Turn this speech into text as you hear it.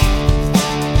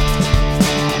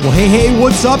Well, hey,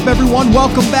 what's up, everyone?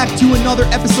 Welcome back to another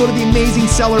episode of the Amazing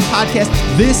Seller Podcast.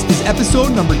 This is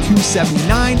episode number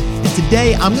 279, and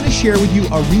today I'm going to share with you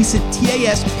a recent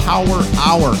TAS Power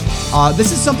Hour.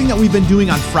 This is something that we've been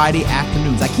doing on Friday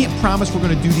afternoons. I can't promise we're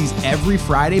going to do these every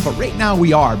Friday, but right now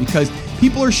we are because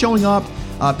people are showing up,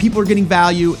 people are getting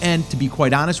value, and to be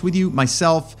quite honest with you,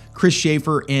 myself, Chris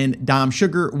Schaefer, and Dom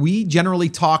Sugar, we generally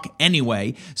talk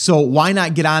anyway, so why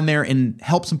not get on there and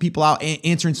help some people out,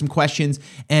 answering some questions.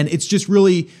 And it's just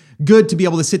really good to be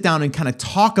able to sit down and kind of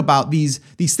talk about these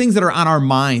things that are on our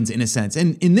minds in a sense.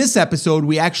 And in this episode,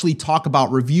 we actually talk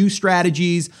about review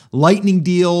strategies, lightning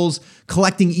deals,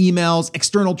 collecting emails,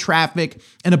 external traffic,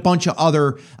 and a bunch of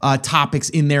other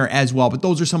topics in there as well. But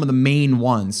those are some of the main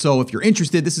ones. So if you're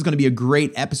interested, this is going to be a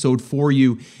great episode for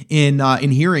you in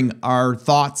hearing our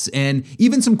thoughts and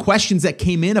even some questions that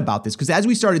came in about this. Because as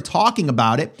we started talking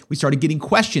about it, we started getting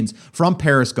questions from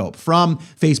Periscope, from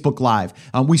Facebook Live.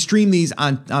 We stream these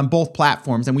on both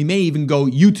platforms, and we may even go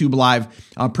YouTube Live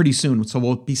pretty soon. So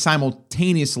we'll be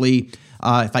simultaneously,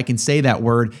 if I can say that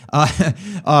word,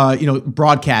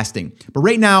 broadcasting. But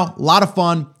right now, a lot of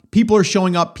fun. People are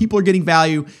showing up. People are getting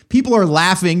value. People are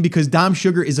laughing because Dom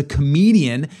Sugar is a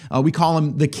comedian. We call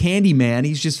him the Candy Man.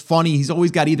 He's just funny. He's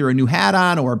always got either a new hat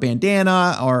on or a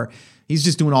bandana, or he's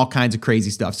just doing all kinds of crazy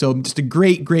stuff. So just a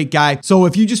great guy. So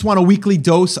if you just want a weekly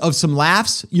dose of some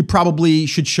laughs, you probably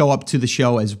should show up to the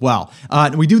show as well.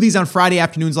 And we do these on Friday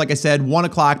afternoons, like I said, 1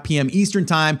 o'clock p.m. Eastern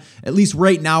time. At least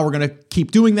right now, we're going to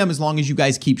keep doing them as long as you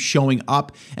guys keep showing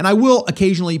up. And I will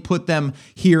occasionally put them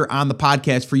here on the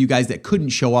podcast for you guys that couldn't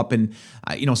show up. And,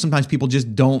 sometimes people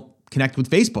just don't connect with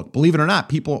Facebook. Believe it or not,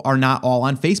 people are not all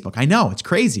on Facebook. I know, it's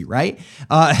crazy, right?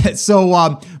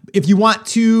 So if you want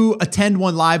to attend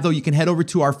one live, though, you can head over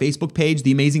to our Facebook page,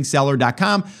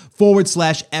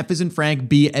 theamazingseller.com/F as in Frank,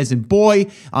 B as in boy.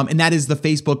 And that is the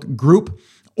Facebook group.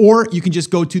 Or you can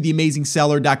just go to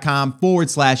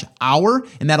theamazingseller.com/hour,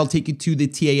 and that'll take you to the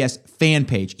TAS fan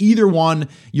page. Either one,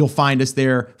 you'll find us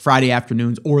there Friday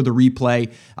afternoons or the replay.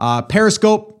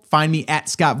 Periscope, find me at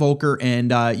Scott Volker,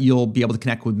 and you'll be able to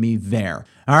connect with me there.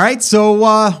 All right, so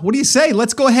what do you say?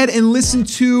 Let's go ahead and listen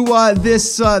to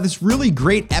this really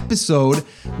great episode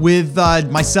with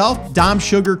myself, Dom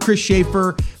Sugar, Chris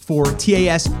Schaefer for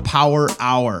TAS Power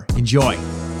Hour. Enjoy.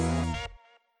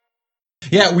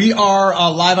 Yeah, we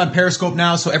are live on Periscope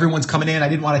now, so everyone's coming in. I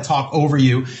didn't want to talk over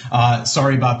you.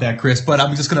 Sorry about that, Chris, but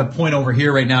I'm just going to point over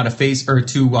here right now to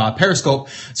Periscope.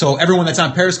 So everyone that's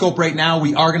on Periscope right now,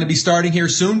 we are going to be starting here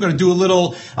soon. Going to do a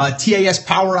little TAS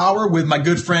Power Hour with my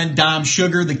good friend Dom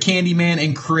Sugar, the Candy Man,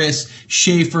 and Chris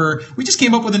Schaefer. We just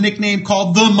came up with a nickname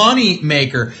called the Money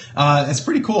Maker. That's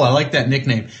pretty cool. I like that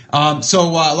nickname. So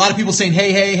a lot of people saying,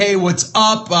 hey, what's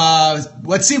up?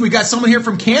 Let's see. We got someone here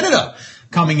from Canada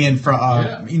coming in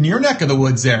from in your neck of the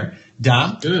woods there,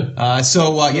 Dom. Good.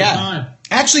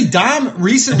 Actually, Dom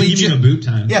recently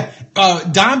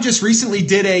Dom just recently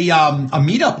did a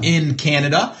meetup in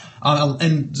Canada,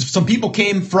 and some people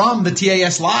came from the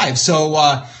TAS Live.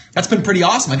 So that's been pretty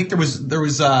awesome. I think there was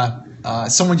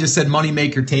someone just said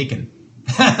moneymaker taken.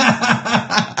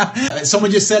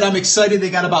 Someone just said I'm excited.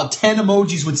 They got about 10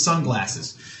 emojis with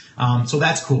sunglasses. So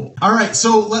that's cool. All right,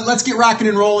 so let's get rocking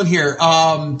and rolling here.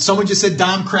 Someone just said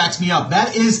Dom cracks me up.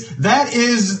 That's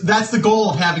the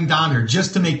goal of having Dom here,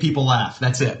 just to make people laugh.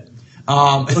 That's it.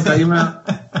 They laugh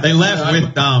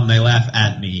with Dom. They laugh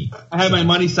at me. I have my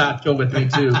money satchel with me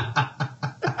too. All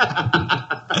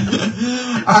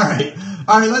right.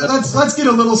 Let's get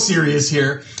a little serious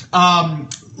here.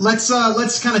 Let's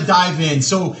kind of dive in.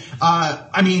 So,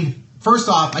 first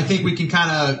off, I think we can kind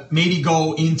of maybe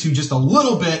go into just a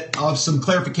little bit of some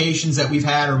clarifications that we've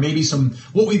had, or maybe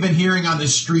what we've been hearing on the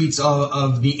streets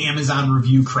of the Amazon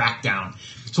review crackdown.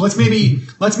 So let's maybe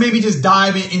just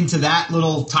dive into that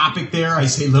little topic there. I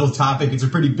say little topic; it's a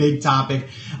pretty big topic.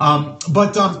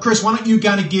 But Chris, why don't you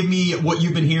kind of give me what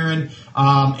you've been hearing,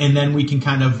 and then we can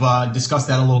kind of discuss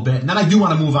that a little bit. And then I do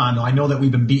want to move on, though. I know that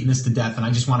we've been beating this to death, and I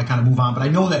just want to kind of move on. But I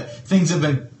know that things have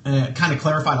been kind of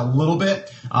clarified a little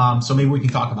bit, so maybe we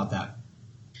can talk about that.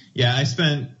 Yeah, I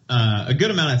spent a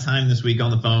good amount of time this week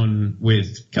on the phone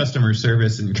with customer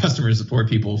service and customer support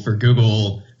people for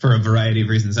Google for a variety of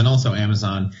reasons, and also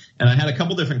Amazon. And I had a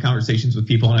couple different conversations with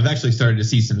people, and I've actually started to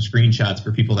see some screenshots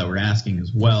for people that were asking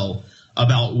as well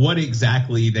about what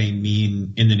exactly they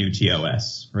mean in the new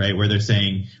TOS, right? Where they're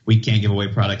saying we can't give away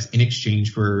products in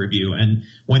exchange for a review. And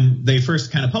when they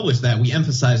first kind of published that, we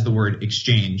emphasized the word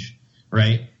exchange,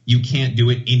 right? You can't do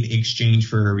it in exchange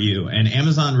for a review. And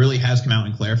Amazon really has come out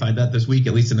and clarified that this week,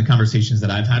 at least in the conversations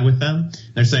that I've had with them.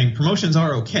 They're saying promotions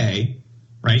are okay,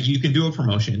 right? You can do a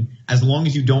promotion as long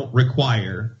as you don't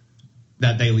require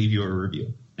that they leave you a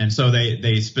review. And so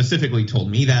they specifically told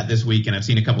me that this week, and I've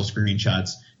seen a couple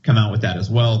screenshots come out with that as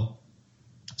well.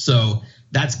 So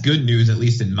that's good news, at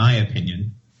least in my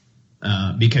opinion,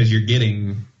 because you're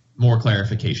getting more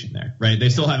clarification there, right? They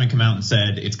still haven't come out and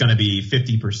said it's going to be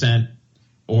 50%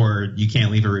 or you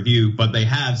can't leave a review, but they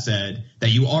have said that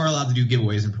you are allowed to do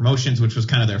giveaways and promotions, which was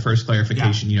kind of their first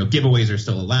clarification. Yeah. Giveaways are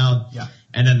still allowed. Yeah.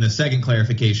 And then the second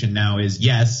clarification now is,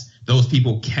 yes, those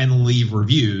people can leave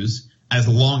reviews as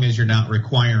long as you're not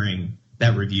requiring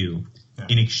that review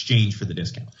in exchange for the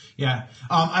discount. Yeah.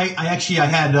 I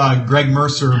had Greg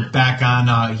Mercer back on.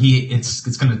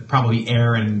 It's going to probably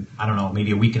air in, I don't know,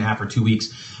 maybe a week and a half or 2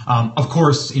 weeks. Of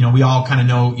course, we all kind of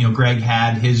know, Greg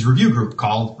had his review group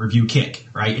called Review Kick,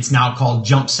 right? It's now called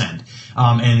Jump Send.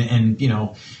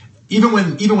 Even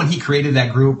when he created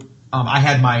that group, I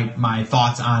had my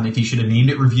thoughts on if he should have named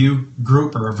it Review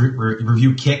Group or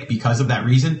Review Kick because of that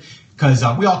reason. Because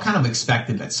we all kind of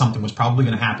expected that something was probably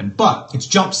going to happen. But it's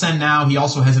Jump Send now. He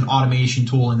also has an automation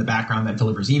tool in the background that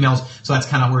delivers emails. So that's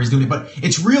kind of where he's doing it. But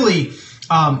it's really,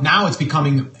 now it's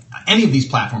becoming any of these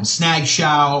platforms, Snag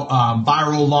Shout,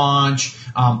 Viral Launch,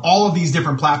 all of these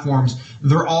different platforms,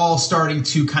 they're all starting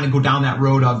to kind of go down that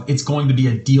road of it's going to be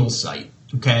a deal site,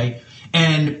 okay?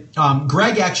 And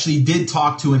Greg actually did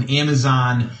talk to an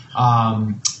Amazon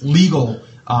legal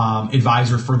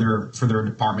advisor for their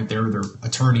department there, their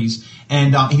attorneys,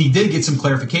 and he did get some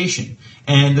clarification.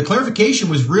 And the clarification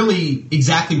was really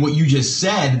exactly what you just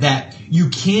said, that you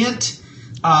can't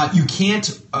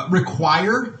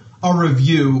require a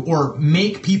review or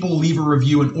make people leave a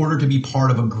review in order to be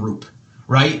part of a group,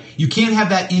 right? You can't have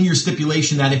that in your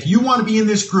stipulation that if you want to be in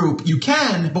this group, you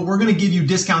can, but we're going to give you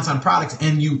discounts on products.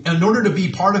 And in order to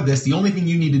be part of this, the only thing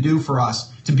you need to do for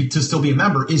us to still be a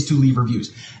member is to leave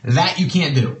reviews. That you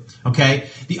can't do, okay?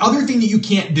 The other thing that you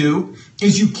can't do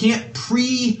is you can't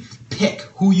pre-pick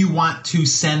who you want to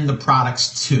send the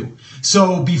products to.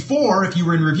 So before, if you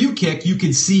were in Review Kick, you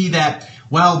could see that,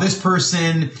 well, this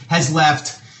person has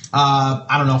left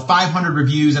 500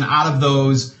 reviews, and out of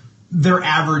those, their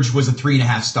average was a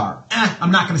 3.5 star.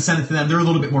 I'm not going to send it to them. They're a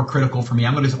little bit more critical for me.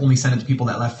 I'm going to only send it to people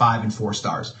that left 5 and 4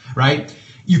 stars, right?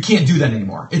 You can't do that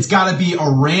anymore. It's got to be a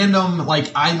random,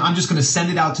 like I'm just going to send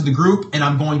it out to the group and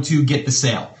I'm going to get the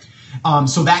sale.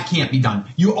 So that can't be done.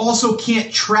 You also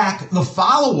can't track the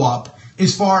follow-up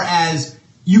as far as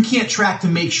you can't track to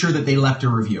make sure that they left a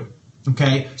review.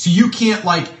 Okay, so you can't,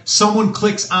 like, someone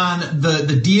clicks on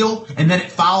the deal and then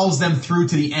it follows them through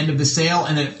to the end of the sale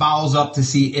and then it follows up to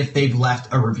see if they've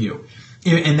left a review.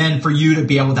 And then for you to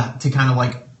be able to kind of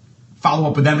like follow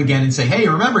up with them again and say, hey,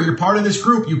 remember, you're part of this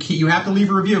group. You have to leave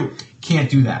a review.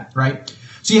 Can't do that, right?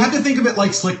 So you have to think of it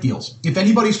like Slick Deals. If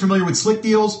anybody's familiar with Slick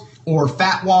Deals or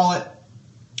Fat Wallet,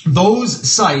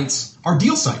 those sites are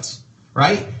deal sites,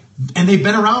 right? And they've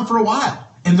been around for a while.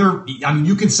 And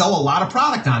you can sell a lot of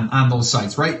product on those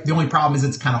sites, right? The only problem is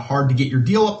it's kind of hard to get your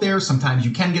deal up there. Sometimes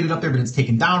you can get it up there, but it's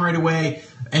taken down right away.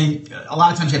 And a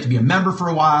lot of times you have to be a member for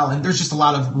a while. And there's just a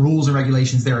lot of rules and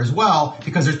regulations there as well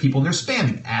because there's people and they're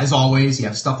spamming. As always, you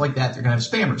have stuff like that, they're going to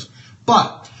have spammers.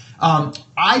 But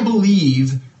I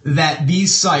believe that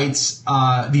these sites,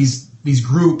 these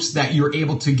groups that you're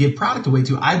able to give product away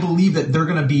to, I believe that they're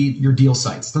going to be your deal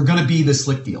sites. They're going to be the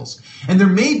Slick Deals. And there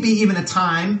may be even a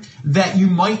time that you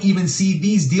might even see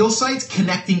these deal sites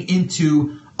connecting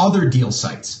into other deal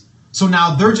sites. So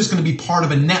now they're just going to be part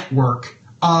of a network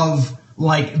of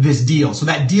like this deal. So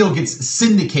that deal gets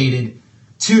syndicated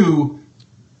to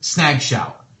Snag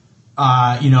Shout,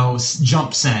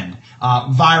 Jump Send,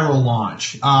 Viral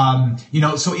Launch.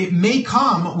 So it may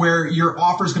come where your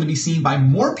offer is going to be seen by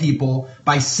more people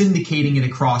by syndicating it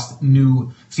across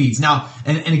new feeds. Now,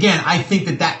 and again, I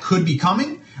think that could be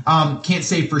coming. Can't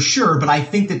say for sure, but I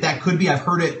think that could be. I've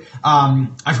heard it.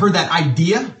 I've heard that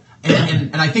idea.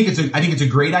 And I think it's a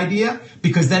great idea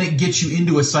because then it gets you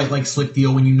into a site like Slick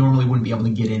Deal when you normally wouldn't be able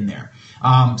to get in there.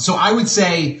 So I would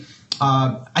say,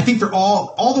 I think they're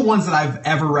all the ones that I've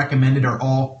ever recommended are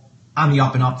all on the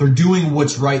up and up. They're doing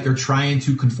what's right. They're trying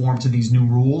to conform to these new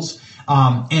rules.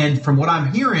 And from what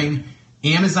I'm hearing,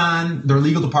 Amazon, their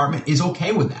legal department is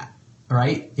okay with that. All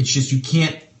right. It's just, you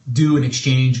can't do an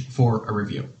exchange for a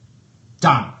review.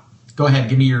 Don, go ahead.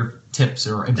 Give me your tips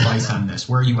or advice on this.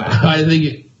 Where are you at? I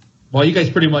think, you guys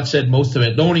pretty much said most of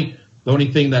it. The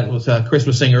only thing that was Chris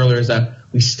was saying earlier is that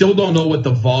we still don't know what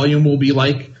the volume will be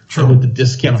like. True. What the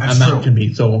discount amount can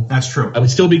be. So that's true. I would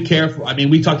still be careful. I mean,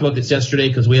 we talked about this yesterday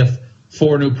because we have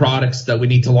 4 new products that we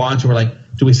need to launch. And we're like,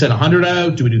 do we send 100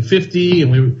 out? Do we do 50?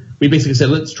 And we basically said,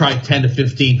 let's try 10 to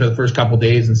 15 for the first couple of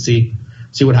days and see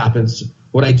what happens.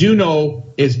 What I do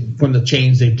know is from the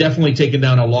chains, they've definitely taken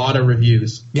down a lot of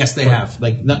reviews. Yes, they have.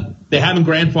 Like they haven't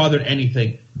grandfathered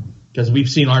anything, because we've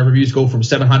seen our reviews go from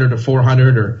 700 to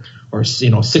 400 or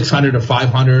 600 to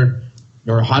 500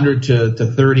 or 100 to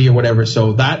 30 or whatever.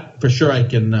 So that for sure I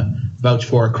can vouch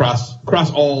for across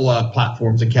all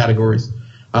platforms and categories.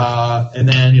 And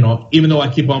then even though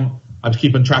I'm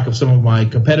keeping track of some of my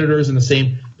competitors in the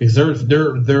same, because their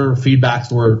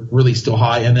feedbacks were really still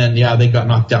high, and then they got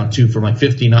knocked down too from like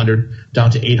 1,500 down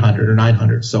to 800 or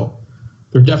 900. So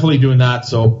they're definitely doing that.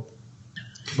 So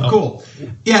cool.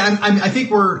 Yeah, I think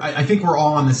we're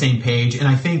all on the same page, and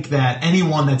I think that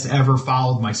anyone that's ever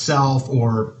followed myself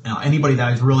or anybody that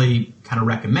I've really kind of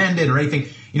recommended or anything,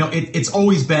 it's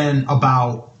always been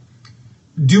about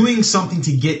doing something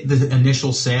to get the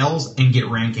initial sales and get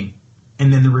ranking.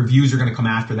 And then the reviews are going to come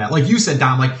after that. Like you said,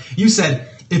 Dom,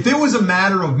 if it was a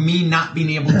matter of me not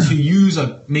being able to use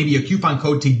maybe a coupon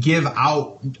code to give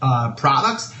out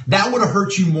products, that would have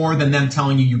hurt you more than them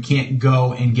telling you can't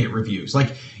go and get reviews.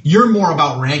 Like, you're more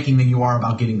about ranking than you are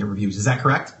about getting the reviews. Is that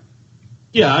correct?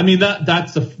 Yeah, I mean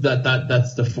that's the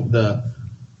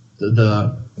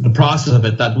process of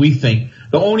it that we think.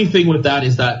 The only thing with that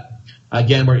is that,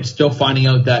 again, we're still finding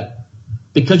out that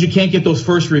because you can't get those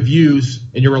first reviews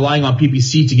and you're relying on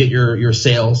PPC to get your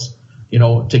sales, it's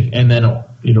going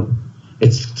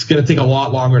to take a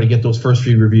lot longer to get those first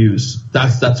few reviews.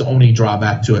 That's the only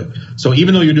drawback to it. So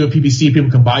even though you're doing PPC, people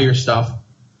can buy your stuff.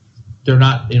 They're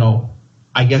not,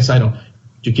 I guess I don't.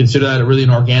 Do you consider that really an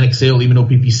organic sale, even though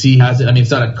PPC has it? I mean,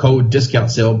 it's not a code discount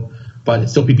sale, but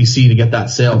it's still PPC to get that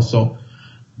sale. So,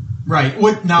 right.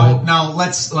 Now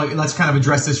let's kind of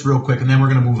address this real quick, and then we're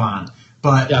going to move on.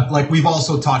 But like we've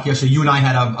also talked yesterday, you and I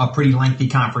had a pretty lengthy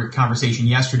conversation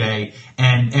yesterday,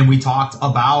 and we talked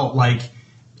about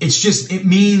it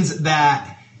means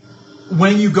that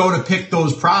when you go to pick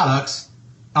those products,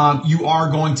 you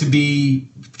are going to be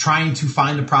trying to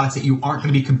find the products that you aren't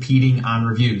going to be competing on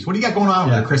reviews. What do you got going on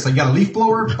over there, Chris? Like, you got a leaf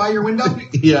blower by your window?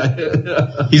 Yeah.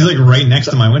 He's like right next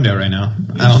to my window right now.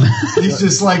 I don't know. He's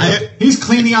just he's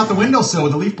cleaning out the windowsill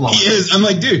with a leaf blower. He is. I'm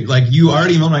like, dude, you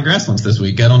already mowed my grass once this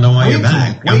week. I don't know why you're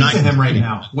back. Wave to him right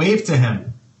now. Wave to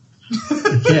him.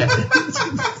 Yeah.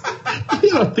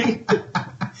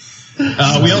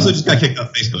 We also just got kicked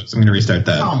off Facebook, so I'm going to restart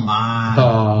that. Come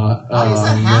on. Why is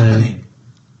that happening?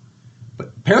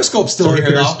 But Periscope's still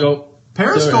here, though.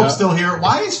 Periscope's still here.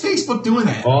 Why is Facebook doing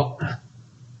that? Well,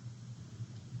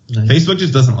 Facebook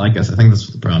just doesn't like us. I think that's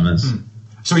what the problem is.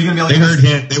 So are you going to be able to They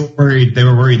heard him. They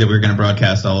were worried that we were going to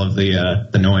broadcast all of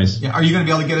the noise. Yeah. Are you going to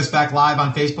be able to get us back live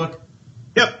on Facebook?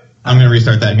 Yep. I'm going to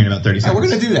restart that here in about 30 seconds. We're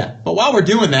going to do that. But while we're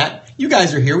doing that, you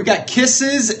guys are here. We got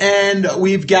kisses and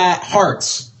we've got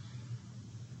hearts.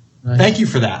 Nice. Thank you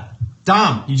for that.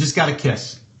 Dom, you just got a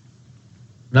kiss.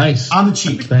 Nice. On the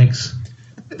cheek. Thanks.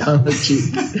 On the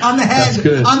cheek. On the head. That's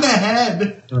good. On the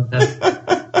head.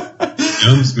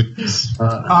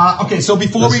 Okay, so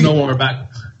before let us know when we're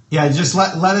back. Yeah, just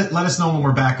let us know when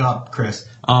we're back up, Chris.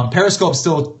 Periscope's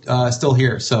still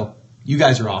here, so you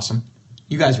guys are awesome.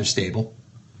 You guys are stable.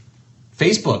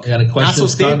 Facebook, got a question not so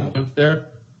stable. Up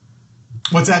there.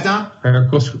 What's that, Don?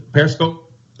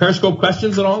 Periscope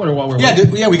questions at all, or while we're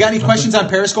we got any questions on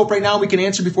Periscope right now we can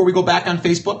answer before we go back on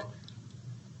Facebook?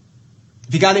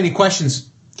 If you got any questions,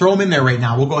 throw them in there right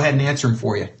now. We'll go ahead and answer them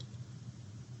for you.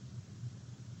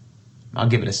 I'll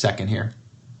give it a second here.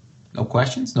 No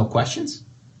questions? No questions?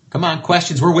 Come on,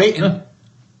 questions. We're waiting.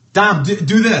 Dom,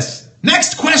 do this.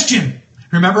 Next question.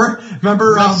 Remember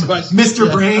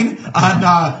Mr. Brain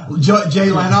on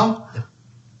Jay Leno?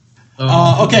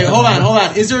 Okay, hold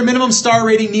on. Is there a minimum star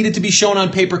rating needed to be shown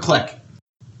on pay-per-click?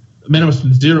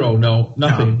 Minimum 0, no,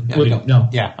 nothing. No.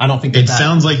 Yeah, I don't think it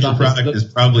sounds like the product is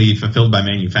probably fulfilled by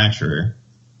manufacturer.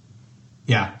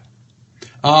 Yeah.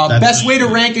 Best way to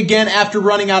rank again after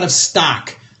running out of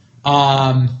stock.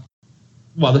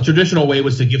 Well, the traditional way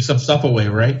was to give some stuff away,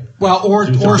 right? Well, or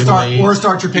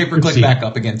start your pay-per-click back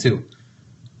up again too.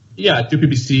 Yeah, do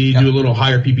PPC, do a little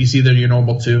higher PPC than you're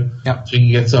normal to, so you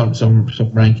can get some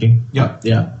ranking. Yeah.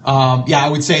 I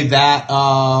would say that.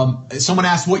 Someone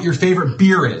asked what your favorite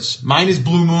beer is. Mine is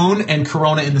Blue Moon and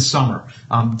Corona in the summer.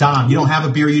 Dom, you don't have a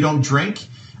beer you don't drink?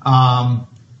 I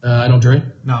don't drink.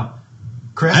 No.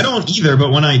 Chris? I don't either,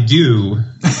 but when I do,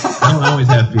 I don't always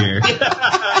have beer.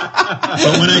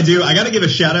 But when I do, I got to give a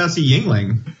shout out to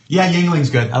Yingling. Yeah, Yingling's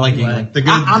good. I like Yingling. The good,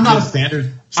 I'm not a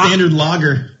standard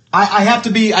lager. I have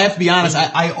to be honest.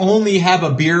 I only have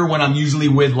a beer when I'm usually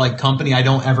with company. I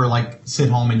don't ever sit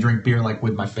home and drink beer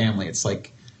with my family. It's I'm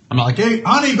not hey,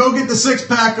 honey, go get the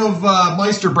 6-pack of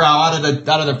Meisterbrow out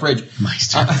of the fridge.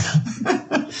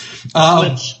 Meisterbrow.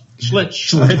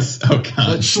 Schlitz. Oh,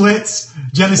 God. Schlitz,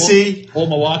 Genesee. Old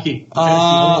Milwaukee.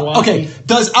 Okay.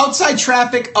 Does outside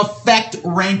traffic affect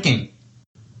ranking?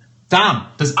 Dom,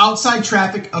 does outside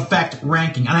traffic affect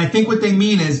ranking? And I think what they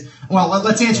mean is, well,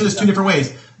 let's answer this two different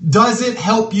ways. Does it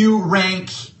help you rank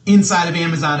inside of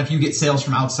Amazon if you get sales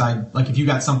from outside? Like if you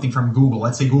got something from Google,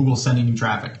 let's say Google's sending you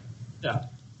traffic. Yeah.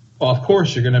 Well, of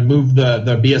course, you're going to move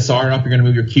the BSR up. You're going to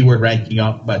move your keyword ranking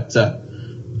up. But,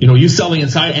 you selling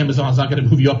inside Amazon is not going to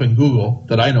move you up in Google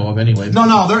that I know of anyway.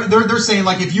 No, they're saying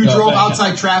like if you drove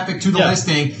outside traffic to the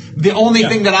listing, the only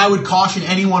thing that I would caution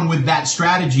anyone with that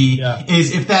strategy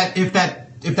is if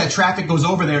that traffic goes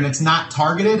over there and it's not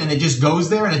targeted and it just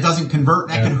goes there and it doesn't convert,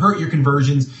 that could hurt your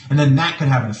conversions and then that could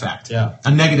have an effect,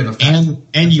 a negative effect.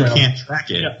 And you can't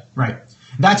track it. Yeah. Right.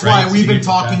 That's why we've been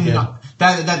talking.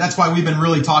 That's why we've been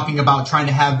really talking about trying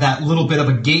to have that little bit of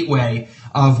a gateway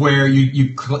of where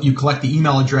you collect the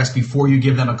email address before you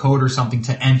give them a code or something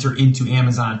to enter into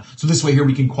Amazon. So this way here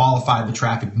we can qualify the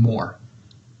traffic more.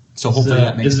 So hopefully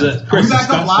that makes sense. Chris, is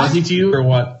Scott fuzzy to you or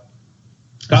what?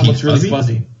 Scott looks really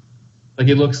fuzzy. Like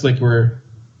it looks like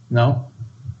no.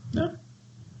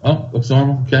 Oh, looks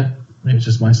normal. Okay, maybe it's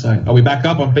just my side. Are we back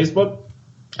up on Facebook?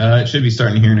 It should be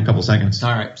starting here in a couple seconds.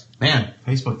 All right. Man,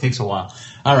 Facebook takes a while.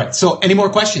 All right. So any more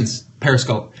questions,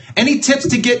 Periscope? Any tips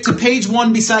to get to page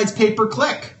one besides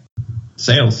pay-per-click?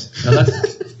 Sales. No,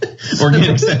 that's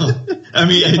organic sales. I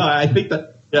mean, I think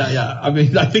that. Yeah. I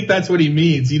mean, I think that's what he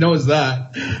means. He knows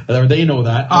that, or they know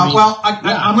that. I'm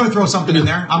going to throw something in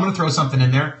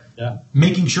there. Yeah.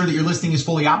 Making sure that your listing is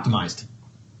fully optimized.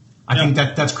 I think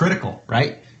that's critical,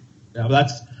 right? Yeah,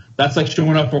 but that's like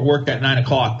showing up for work at 9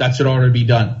 o'clock. That should already be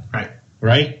done.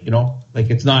 Right? Like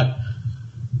it's not.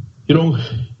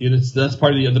 That's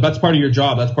part of your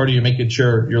job. That's part of you making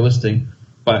sure you're listing.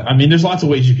 But I mean, there's lots of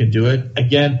ways you can do it.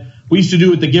 Again, we used to do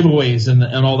it with the giveaways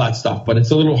and all that stuff, but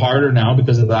it's a little harder now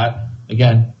because of that.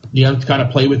 Again, you have to kind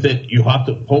of play with it. You have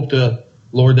to hope to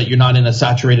Lord that you're not in a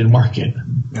saturated market,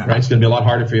 right? It's going to be a lot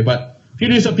harder for you. But if you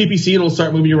do some PPC, it'll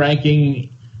start moving your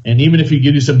ranking. And even if you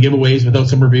give you some giveaways without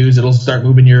some reviews, it'll start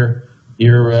moving your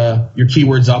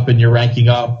keywords up and your ranking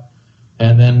up.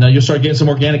 And then you'll start getting some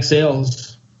organic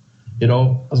sales.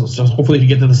 So hopefully if you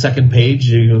get to the second page,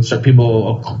 you'll start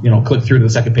people, click through to the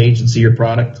second page and see your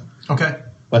product. Okay.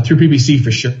 But through PPC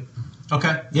for sure.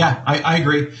 Okay. Yeah, I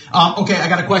agree. Okay, I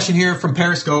got a question here from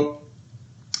Periscope.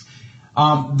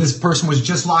 This person was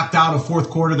just locked out of fourth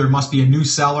quarter. There must be a new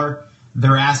seller.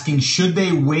 They're asking, should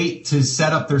they wait to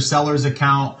set up their seller's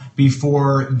account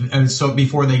before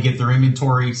they get their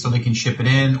inventory so they can ship it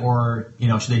in, or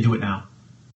should they do it now?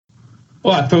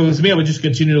 Well, if it was me, I would just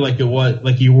continue like you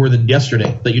were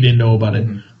yesterday, that you didn't know about it.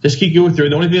 Mm-hmm. Just keep going through.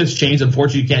 The only thing that's changed,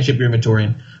 unfortunately, you can't ship your inventory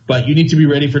in, but you need to be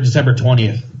ready for December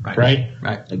 20th, right?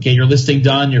 Okay, your listing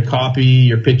done, your copy,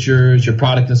 your pictures, your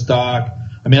product in stock.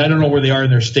 I mean, I don't know where they are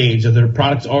in their stage. If their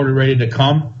product's already ready to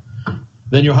come,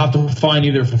 then you'll have to find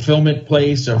either a fulfillment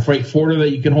place or a freight forwarder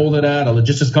that you can hold it at, a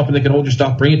logistics company that can hold your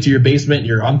stuff, bring it to your basement,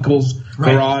 your uncle's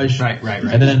garage, right.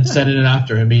 And then send it in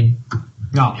after. I mean,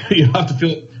 you have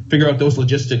to figure out those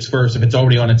logistics first if it's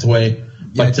already on its way.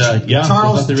 But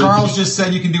Charles just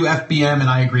said you can do FBM, and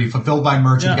I agree. Fulfilled by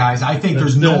merchant, guys. I think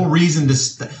there's no reason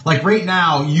to like right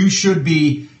now. You should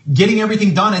be getting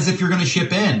everything done as if you're going to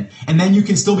ship in, and then you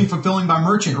can still be fulfilling by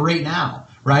merchant right now,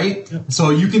 right? Yeah. So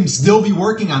you can still be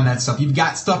working on that stuff. You've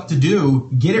got stuff to do.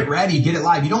 Get it ready. Get it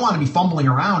live. You don't want to be fumbling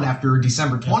around after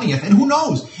December 20th. And who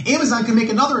knows? Amazon can make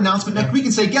another announcement next week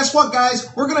and say, guess what, guys?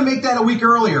 We're going to make that a week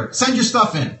earlier. Send your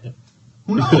stuff in.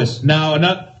 Who knows? Now,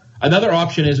 another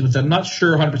option is, which I'm not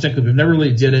sure 100% because we've never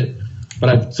really did it,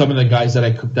 but some of the guys that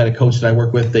I coach that I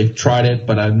work with, they've tried it,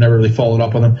 but I've never really followed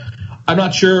up on them. I'm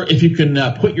not sure if you can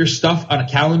put your stuff on a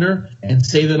calendar and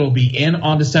say that it'll be in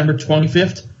on December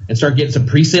 25th and start getting some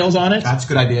pre-sales on it. That's a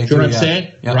good idea. You know what I'm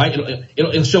saying? Yep. Right?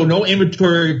 It'll show no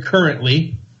inventory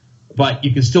currently, but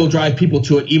you can still drive people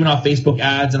to it, even off Facebook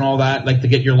ads and all that, like to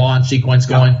get your launch sequence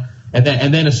going. Yep.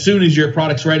 And then as soon as your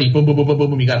product's ready, boom, boom, boom, boom,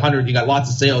 boom, you got lots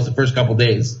of sales the first couple of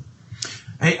days.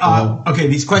 Hey, okay,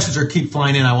 these questions keep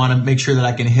flying in. I want to make sure that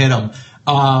I can hit them.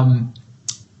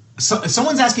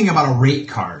 Someone's asking about a rate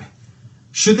card.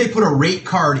 Should they put a rate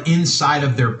card inside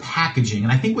of their packaging?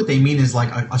 And I think what they mean is like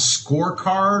a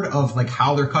scorecard of like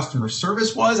how their customer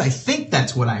service was. I think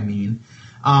that's what I mean,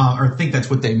 or think that's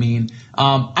what they mean.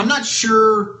 I'm not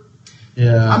sure.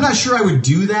 Yeah. I'm not sure I would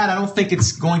do that. I don't think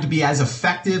it's going to be as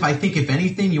effective. I think if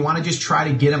anything, you want to just try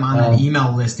to get them on that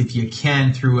email list if you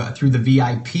can through the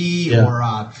VIP or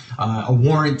a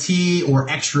warranty or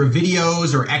extra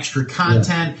videos or extra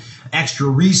content, extra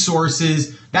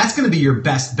resources. That's going to be your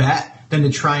best bet. than to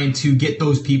trying to get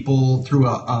those people through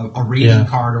a rating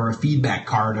card or a feedback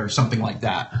card or something like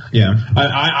that. Yeah.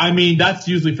 I mean, that's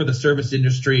usually for the service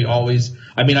industry always.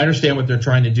 I mean, I understand what they're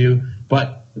trying to do,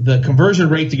 but the conversion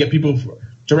rate to get people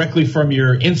directly from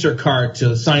your insert card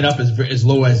to sign up is as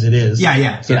low as it is.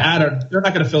 Yeah. So they're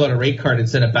not going to fill out a rate card and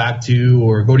send it back to you,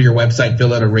 or go to your website,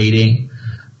 fill out a rating,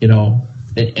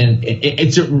 and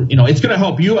it's going to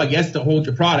help you, I guess, to hold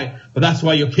your product, but that's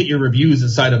why you'll get your reviews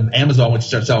inside of Amazon when you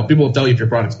start selling. People will tell you if your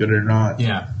product's good or not.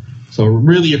 Yeah. So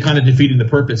really, you're kind of defeating the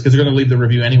purpose, because they're going to leave the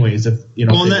review anyways. If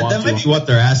well, that might be what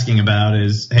they're asking about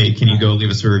is, hey, can you go leave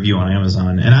us a review on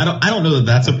Amazon? And I don't know that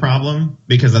that's a problem,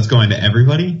 because that's going to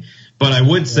everybody. But I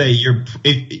would say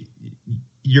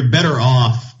you're better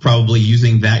off probably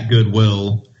using that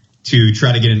goodwill to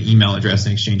try to get an email address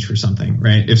in exchange for something,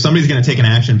 right? If somebody's going to take an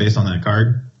action based on that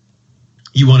card,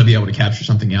 you want to be able to capture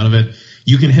something out of it.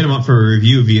 You can hit them up for a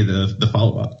review via the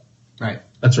follow-up. Right.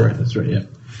 That's right. Yeah.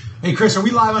 Hey, Chris, are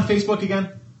we live on Facebook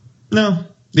again? No.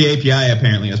 The API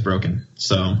apparently is broken.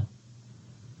 So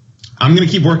I'm going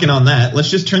to keep working on that. Let's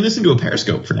just turn this into a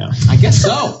Periscope for now. I guess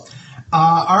so.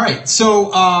 All right.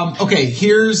 So, okay,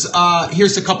 here's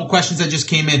a couple questions that just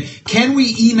came in. Can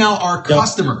we email our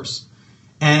customers?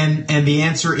 And the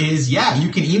answer is, yeah,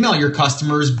 you can email your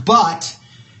customers, but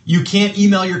you can't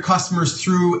email your customers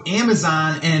through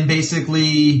Amazon and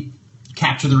basically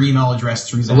capture their email address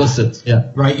through that. Solicit,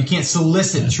 yeah. Right? You can't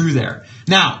solicit through there.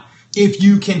 Now, if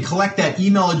you can collect that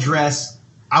email address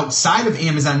outside of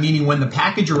Amazon, meaning when the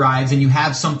package arrives and you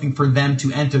have something for them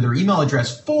to enter their email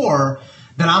address for,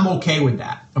 then I'm okay with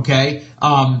that, okay?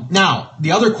 Now,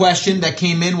 the other question that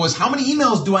came in was, how many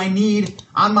emails do I need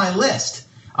on my list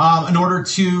in order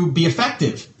to be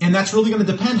effective? And that's really going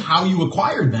to depend how you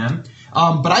acquired them.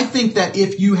 But I think that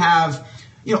if you have,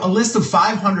 a list of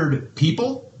 500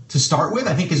 people to start with,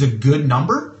 I think is a good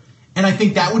number. And I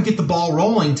think that would get the ball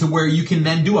rolling to where you can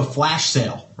then do a flash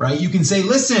sale, right? You can say,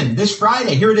 listen, this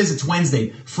Friday, here it is, it's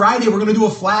Wednesday. Friday, we're going to do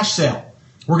a flash sale.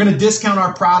 We're going to discount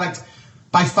our product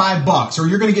by $5, or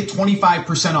you're going to get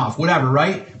 25% off, whatever,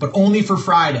 right? But only for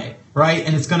Friday, right?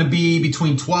 And it's going to be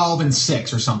between 12 and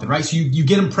 6 or something, right? So you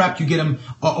get them prepped, you get them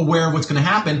aware of what's going to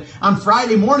happen. On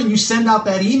Friday morning, you send out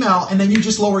that email, and then you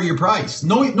just lower your price.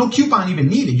 No coupon even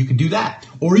needed. You can do that.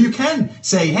 Or you can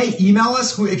say, hey, email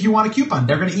us if you want a coupon.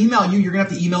 They're going to email you. You're going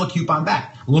to have to email a coupon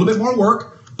back. A little bit more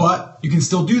work, but you can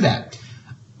still do that.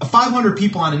 500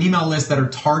 people on an email list that are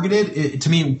targeted, to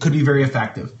me, could be very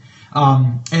effective.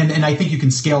 And I think you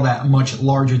can scale that much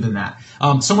larger than that.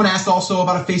 Someone asked also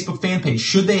about a Facebook fan page.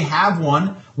 Should they have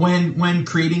one when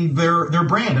creating their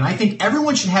brand? And I think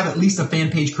everyone should have at least a fan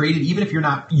page created, even if you're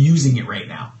not using it right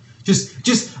now.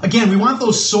 Just again, we want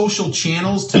those social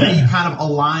channels to be kind of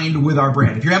aligned with our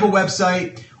brand. If you have a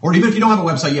website, or even if you don't have a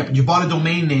website yet, but you bought a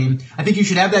domain name, I think you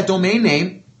should have that domain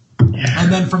name.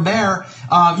 And then from there,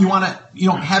 you want to,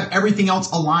 have everything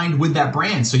else aligned with that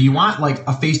brand. So you want like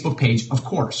a Facebook page, of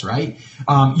course, right?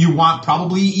 You want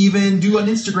probably even do an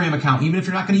Instagram account, even if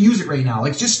you're not going to use it right now.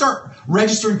 Like just start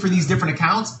registering for these different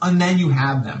accounts, and then you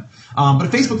have them. But a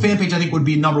Facebook fan page, I think, would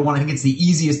be number one. I think it's the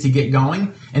easiest to get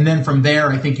going. And then from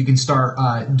there, I think you can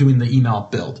start doing the email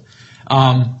build.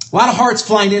 A lot of hearts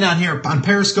flying in on here on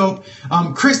Periscope.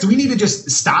 Chris, do we need to just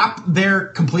stop there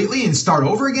completely and start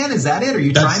over again? Is that it? Are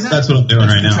you trying that? That's what I'm doing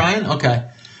right now. Trying? Okay.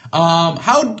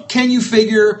 How can you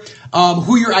figure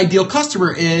who your ideal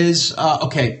customer is?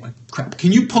 Okay, crap.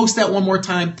 Can you post that one more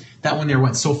time? That one there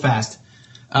went so fast.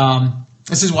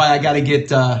 This is why I got to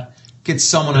get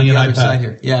someone on the other side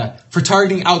here. Yeah. For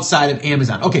targeting outside of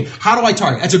Amazon. Okay. How do I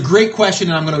target? That's a great question,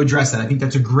 and I'm going to address that. I think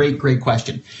that's a great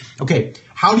question. Okay.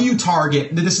 How do you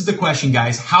target? This is the question,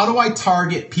 guys. How do I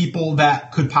target people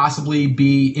that could possibly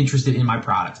be interested in my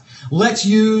product? Let's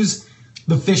use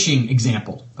the fishing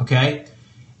example. Okay.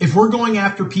 If we're going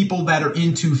after people that are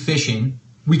into fishing,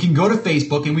 we can go to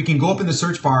Facebook and we can go up in the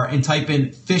search bar and type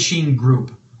in fishing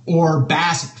group or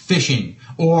bass fishing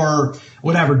or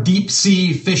whatever, deep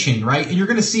sea fishing, right? And you're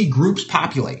going to see groups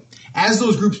populate. As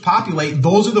those groups populate,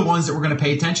 those are the ones that we're going to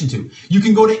pay attention to. You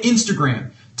can go to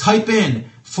Instagram, type in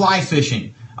fly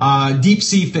fishing, deep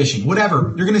sea fishing,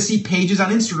 whatever. You're going to see pages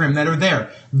on Instagram that are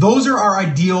there. Those are our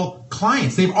ideal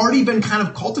clients. They've already been kind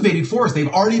of cultivated for us. They've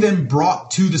already been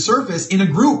brought to the surface in a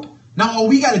group. Now, all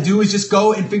we got to do is just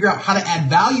go and figure out how to add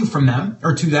value from them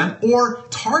or to them or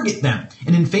target them.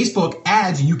 And in Facebook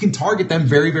ads, you can target them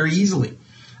very, very easily.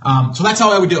 So that's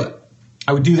how I would do it.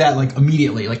 I would do that like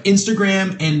immediately. Like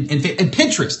Instagram and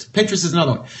Pinterest. Pinterest is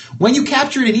another one. When you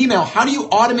capture an email, how do you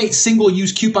automate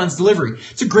single-use coupons delivery?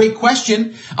 It's a great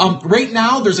question. Right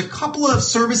now, there's a couple of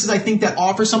services I think that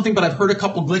offer something, but I've heard a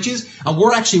couple glitches.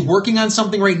 We're actually working on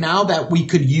something right now that we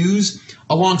could use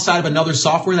alongside of another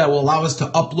software that will allow us to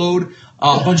upload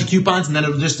a bunch of coupons and then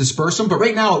it'll just disperse them. But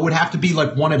right now, it would have to be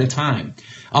like one at a time.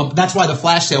 That's why the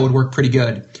flash sale would work pretty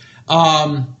good.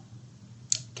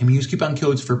 Can we use coupon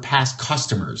codes for past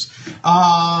customers?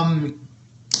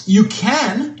 You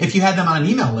can, if you had them on an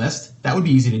email list. That would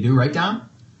be easy to do, right, Dom?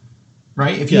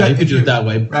 Right? If you could do it that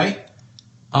way. Right?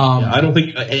 I don't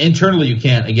think internally you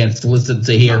can't. Again, it's listed and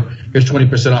say here's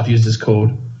 20% off. Use this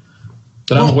code.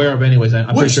 But I'm aware of anyways.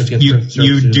 I'm pretty sure it gets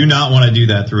you do not want to do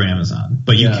that through Amazon,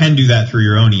 but you can do that through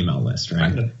your own email list,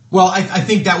 right? Well, I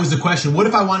think that was the question. What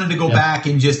if I wanted to go back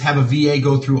and just have a VA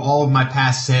go through all of my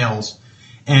past sales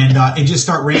and just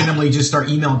start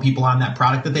emailing people on that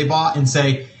product that they bought and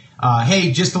say,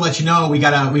 hey, just to let you know, we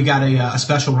got a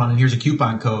special run and here's a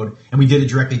coupon code, and we did it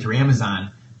directly through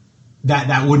Amazon.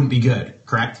 That wouldn't be good,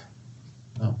 correct?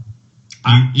 No.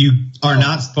 You are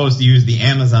not supposed to use the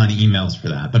Amazon emails for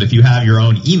that, but if you have your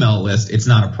own email list, it's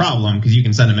not a problem because you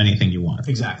can send them anything you want.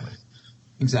 Exactly.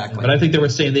 But I think they were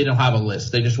saying they don't have a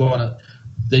list. They just want to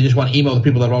email the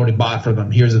people that have already bought from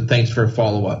them. Here's a thanks for a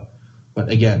follow up. But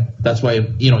again, that's why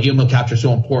email capture is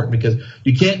so important because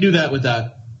you can't do that with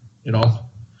that.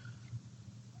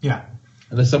 Yeah.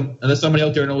 Unless somebody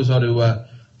out there knows how to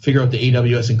figure out the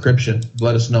AWS encryption,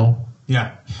 let us know.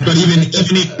 Yeah. But even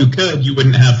if you could, you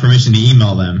wouldn't have permission to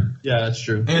email them. Yeah, that's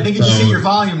true. And I think you just hit your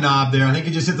volume knob there. I think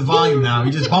you just hit the volume knob.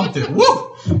 You just bumped it.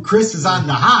 Woo! Chris is on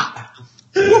the hot.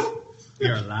 Woo! We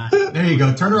are live. There you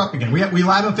go. Turn her up again. We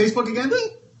live on Facebook again?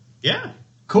 Yeah.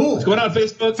 Cool. What's going on,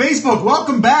 Facebook? Facebook,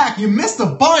 welcome back. You missed a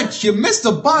bunch. We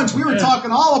were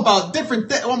talking all about different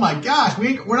things. Oh, my gosh.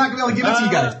 We're not going to be able to give it to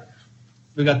you guys.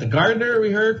 We got the gardener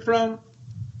we heard from.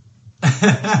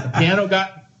 The piano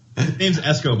guy. His name's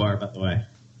Escobar, by the way.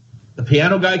 The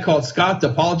piano guy called Scott to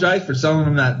apologize for selling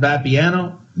him that bad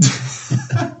piano.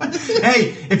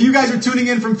 Hey, if you guys are tuning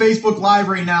in from Facebook Live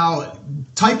right now,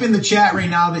 type in the chat right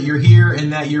now that you're here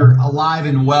and that you're alive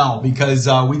and well because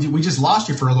we just lost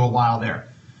you for a little while there.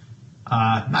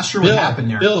 Not sure what happened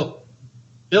there.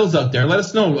 Bill's out there. Let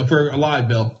us know if we're alive,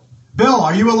 Bill. Bill,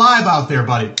 are you alive out there,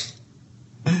 buddy?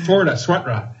 Florida,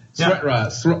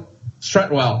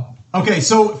 Stretwell. Okay,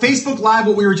 so Facebook Live,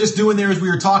 what we were just doing there is we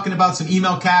were talking about some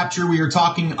email capture. We were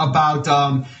talking about,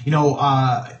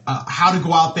 how to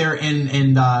go out there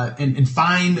and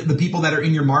find the people that are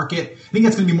in your market. I think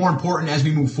that's going to be more important as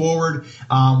we move forward.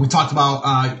 We talked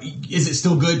about, is it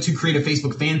still good to create a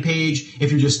Facebook fan page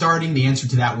if you're just starting? The answer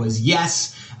to that was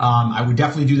yes. I would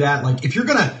definitely do that. Like even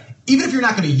if you're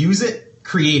not going to use it,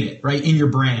 create it, right, in your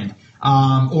brand,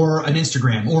 or an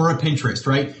Instagram or a Pinterest,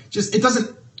 right? It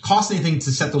doesn't cost anything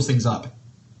to set those things up.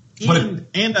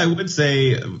 And I would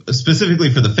say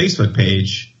specifically for the Facebook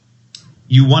page,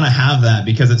 you want to have that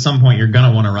because at some point you're going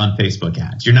to want to run Facebook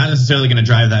ads. You're not necessarily going to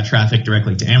drive that traffic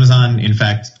directly to Amazon. In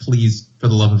fact, please, for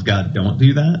the love of God, don't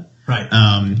do that. Right.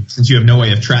 Since you have no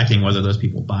way of tracking whether those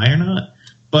people buy or not.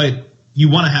 But you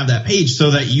want to have that page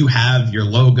so that you have your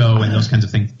logo and those kinds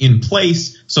of things in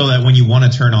place so that when you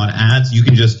want to turn on ads, you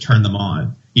can just turn them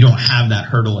on. You don't have that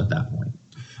hurdle at that point.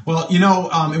 Well,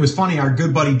 it was funny. Our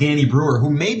good buddy Danny Brewer,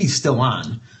 who may be still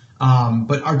on,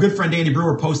 but our good friend Danny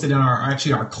Brewer posted in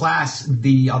our class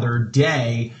the other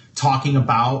day talking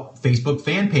about Facebook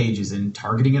fan pages and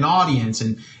targeting an audience,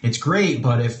 and it's great.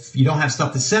 But if you don't have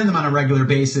stuff to send them on a regular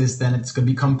basis, then it's going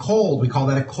to become cold. We call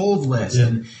that a cold list,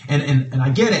 and I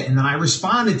get it. And then I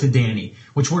responded to Danny,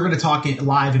 which we're going to talk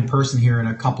live in person here in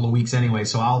a couple of weeks anyway.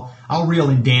 So I'll reel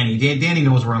in Danny. Danny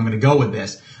knows where I'm going to go with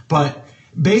this, but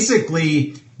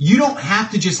basically, you don't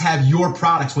have to just have your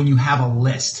products when you have a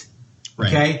list.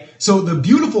 Right. Okay? So the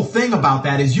beautiful thing about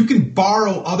that is you can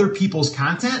borrow other people's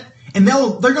content and they're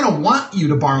going to want you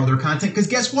to borrow their content because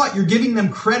guess what? You're giving them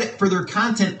credit for their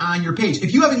content on your page.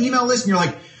 If you have an email list and you're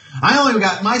like, I only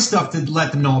got my stuff to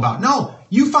let them know about. No,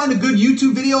 you find a good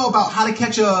YouTube video about how to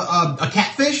catch a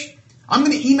catfish. I'm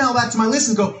going to email that to my list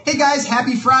and go, hey guys,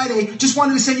 happy Friday. Just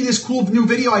wanted to send you this cool new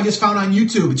video I just found on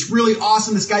YouTube. It's really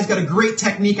awesome. This guy's got a great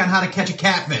technique on how to catch a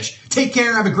catfish. Take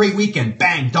care. Have a great weekend.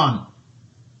 Bang, done.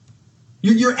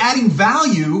 You're adding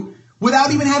value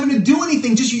without even having to do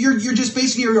anything. You're just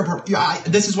basically,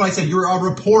 this is what I said, you're a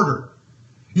reporter.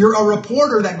 You're a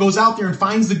reporter that goes out there and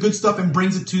finds the good stuff and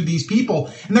brings it to these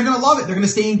people. And they're going to love it. They're going to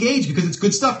stay engaged because it's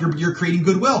good stuff. You're creating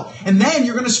goodwill. And then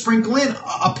you're going to sprinkle in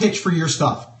a pitch for your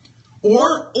stuff.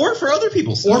 Or for other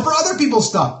people's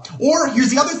stuff. Or here's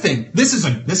the other thing. This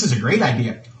is a great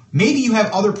idea. Maybe you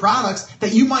have other products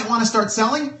that you might want to start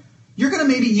selling. You're going to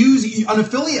maybe use an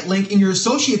affiliate link in your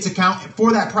associate's account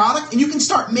for that product, and you can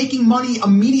start making money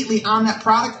immediately on that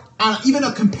product, on even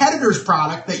a competitor's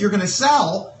product that you're going to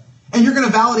sell, and you're going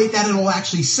to validate that it'll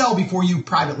actually sell before you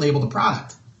private label the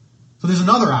product. So there's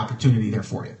another opportunity there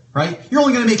for you, right? You're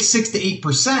only going to make 6 to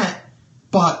 8%,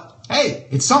 but hey,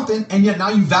 it's something, and yet now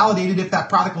you validated if that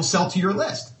product will sell to your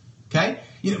list, okay?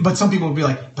 But some people will be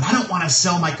like, but I don't want to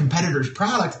sell my competitor's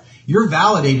product. You're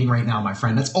validating right now, my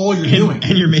friend. That's all you're doing.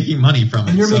 And you're making money from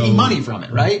it. And you're making money from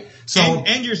it, right? So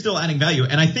and you're still adding value.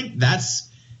 And I think that's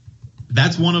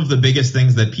one of the biggest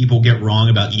things that people get wrong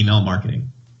about email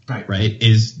marketing. Right?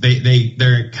 Is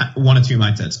they're one of two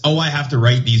mindsets. Oh, I have to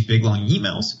write these big long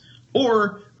emails,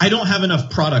 or I don't have enough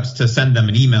products to send them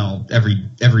an email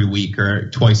every week or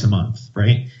twice a month,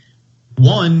 right?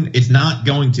 One, it's not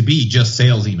going to be just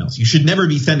sales emails. You should never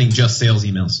be sending just sales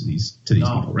emails to these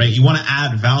people, right? You want to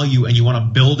add value and you want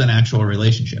to build an actual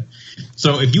relationship.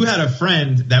 So if you had a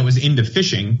friend that was into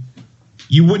fishing,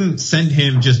 you wouldn't send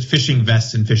him just fishing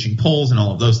vests and fishing poles and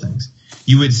all of those things.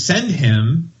 You would send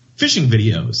him fishing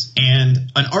videos and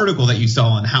an article that you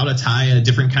saw on how to tie a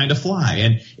different kind of fly.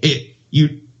 And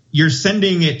you're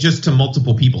sending it just to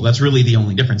multiple people. That's really the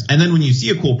only difference. And then when you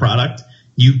see a cool product,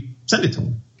 you send it to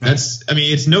them.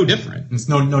 It's no different. It's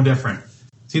no different.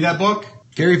 See that book?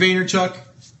 Gary Vaynerchuk,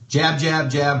 Jab, Jab,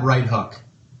 Jab, Right Hook.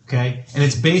 Okay? And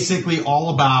it's basically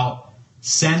all about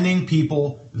sending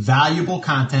people valuable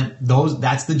content.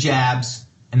 That's the jabs,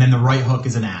 and then the right hook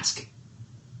is an ask.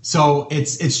 So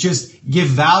it's just give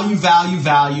value, value,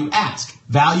 value, ask.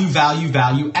 Value, value,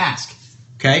 value, ask.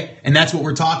 Okay? And that's what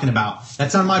we're talking about.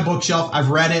 That's on my bookshelf. I've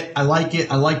read it. I like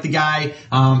it. I like the guy.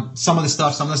 Some of the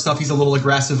stuff he's a little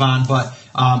aggressive on, but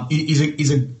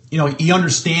he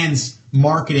understands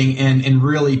marketing and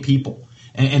really people.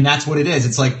 And that's what it is.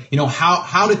 It's like,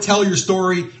 how to tell your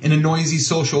story in a noisy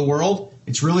social world.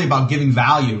 It's really about giving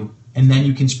value, and then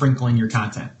you can sprinkle in your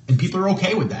content. And people are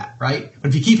okay with that, right? But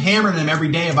if you keep hammering them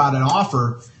every day about an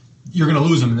offer, you're going to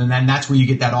lose them. And then that's where you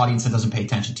get that audience that doesn't pay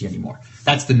attention to you anymore.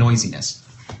 That's the noisiness.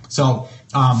 So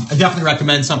I definitely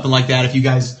recommend something like that. If you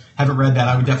guys haven't read that,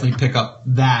 I would definitely pick up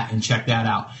that and check that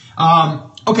out.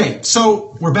 Okay,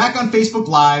 so we're back on Facebook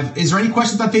Live. Is there any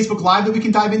questions on Facebook Live that we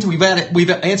can dive into? We've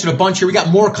answered a bunch here. We got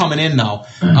more coming in though.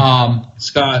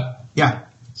 Scott. Yeah.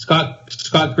 Scott,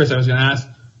 Chris, I was going to ask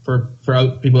for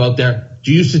people out there.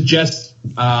 Do you suggest?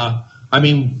 For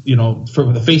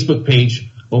the Facebook page,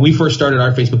 when we first started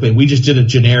our Facebook page, we just did a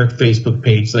generic Facebook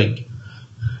page, like.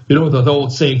 The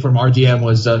old saying from RDM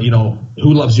was,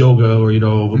 who loves yoga, or,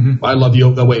 I love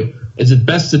yoga. Wait, is it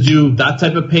best to do that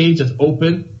type of page that's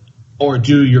open, or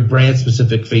do your brand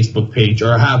specific Facebook page,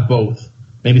 or have both?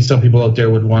 Maybe some people out there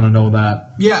would want to know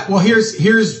that. Yeah. Well, here's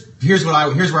where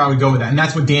I would go with that. And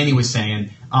that's what Danny was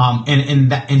saying.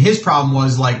 And his problem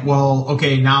was like, well,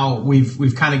 okay, now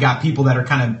we've kind of got people that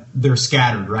are they're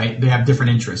scattered, right? They have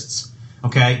different interests.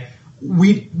 Okay.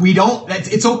 We don't,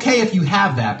 it's okay if you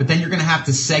have that, but then you're going to have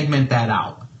to segment that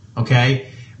out.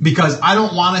 Okay. Because I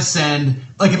don't want to send,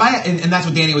 like and that's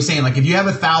what Danny was saying, like if you have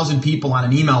 1,000 people on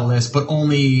an email list, but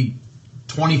only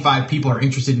 25 people are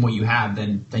interested in what you have,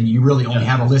 then you really only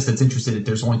have a list that's interested if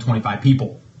there's only 25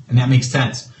 people. And that makes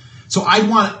sense. So I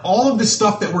want all of the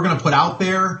stuff that we're going to put out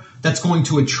there that's going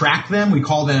to attract them. We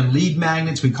call them lead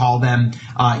magnets. We call them,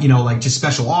 just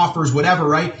special offers, whatever,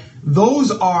 right? Those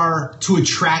are to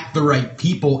attract the right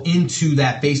people into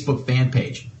that Facebook fan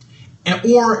page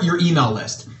or your email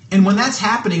list. And when that's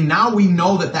happening, now we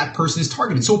know that person is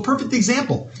targeted. So a perfect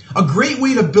example, a great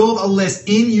way to build a list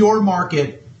in your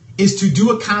market is to do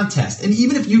a contest. And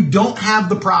even if you don't have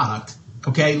the product,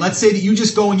 okay, let's say that you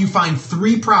just go and you find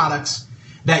 3 products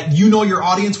that your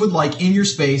audience would like in your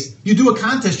space. You do a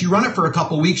contest, you run it for a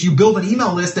couple weeks, you build an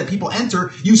email list that people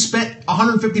enter, you spent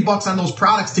 $150 on those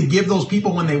products to give those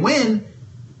people when they win,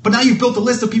 but now you've built a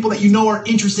list of people that are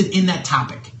interested in that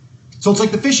topic. So it's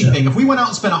like the fishing thing. If we went out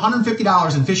and spent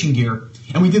 $150 in fishing gear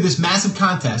and we did this massive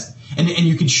contest and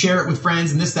you could share it with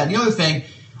friends and this, that, and the other thing,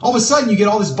 all of a sudden you get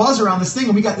all this buzz around this thing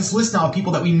and we got this list now of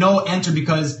people that we know enter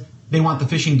because they want the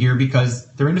fishing gear because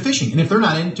they're into fishing. And if they're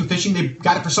not into fishing, they've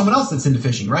got it for someone else that's into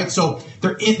fishing, right? So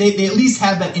they at least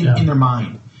have that in their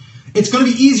mind. It's going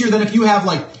to be easier than if you have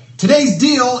like, today's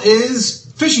deal is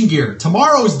fishing gear.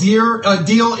 Tomorrow's deal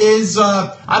is,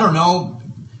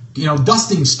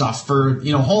 dusting stuff for,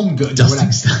 home goods or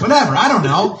whatever. I don't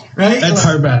know, right? That's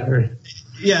hard battery.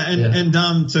 Yeah. And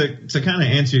to kind of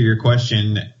answer your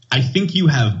question, I think you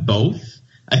have both.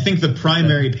 I think the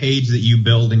primary page that you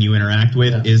build and you interact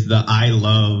with is the I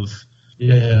love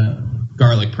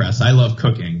garlic press. I love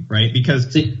cooking, right?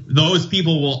 Because those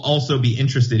people will also be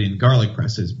interested in garlic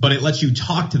presses, but it lets you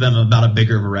talk to them about a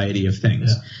bigger variety of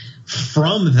things. Yeah.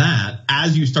 From that,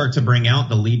 as you start to bring out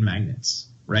the lead magnets,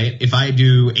 right? If I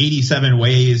do 87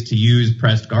 ways to use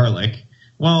pressed garlic,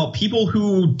 well, people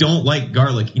who don't like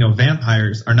garlic,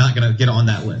 vampires are not going to get on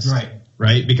that list.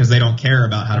 Right? Because they don't care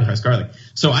about how to press garlic.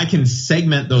 So I can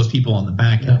segment those people on the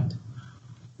back end.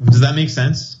 Does that make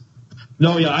sense?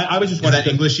 No, yeah. I was just wondering. Is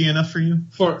that Englishy enough for you?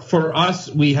 For us,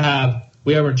 we have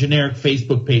a generic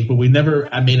Facebook page, but we never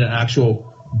made an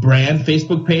actual brand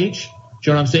Facebook page. Do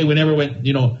you know what I'm saying? We never went,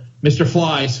 Mr.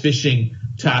 Fly's fishing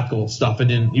tackle stuff, and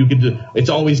then you can do. It's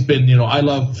always been, I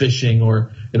love fishing,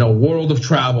 or World of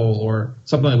Travel, or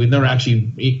something like that. We've never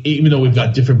actually, even though we've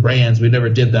got different brands, we never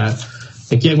did that.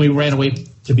 Again, we ran away,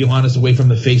 to be honest, away from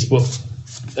the Facebook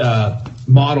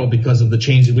model because of the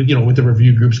changes, with the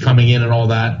review groups coming in and all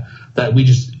that we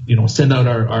just, send out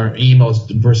our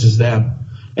emails versus them.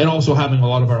 And also having a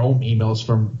lot of our own emails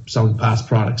from selling past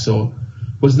products. So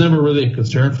it was never really a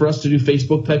concern for us to do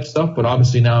Facebook type stuff, but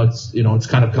obviously now it's, it's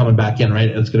kind of coming back in, right?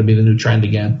 It's going to be the new trend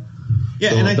again. Yeah,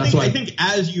 so and I think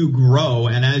as you grow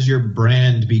and as your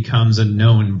brand becomes a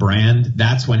known brand,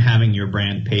 that's when having your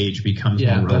brand page becomes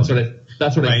more relevant.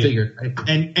 That's what I figured. Right?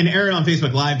 And Aaron on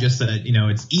Facebook Live just said,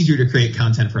 it's easier to create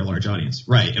content for a large audience.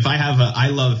 Right. If I have a I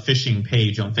love fishing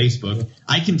page on Facebook,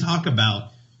 I can talk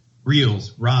about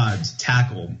reels, rods,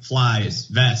 tackle, flies,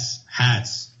 vests,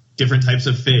 hats, different types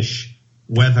of fish,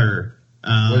 weather,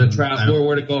 where to travel,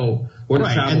 where to go, where to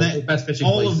travel, and best fishing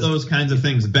all places. Of those kinds of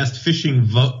things, best fishing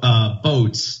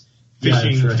boats,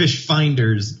 fish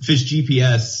finders, fish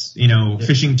GPS,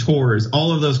 fishing tours,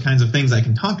 all of those kinds of things I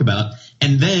can talk about.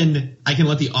 And then I can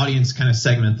let the audience kind of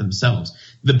segment themselves.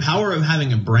 The power of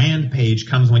having a brand page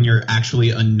comes when you're actually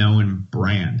a known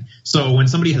brand. So when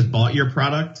somebody has bought your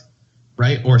product,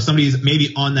 right, or somebody's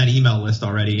maybe on that email list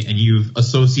already and you've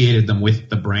associated them with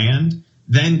the brand,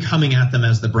 then coming at them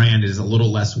as the brand is a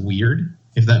little less weird,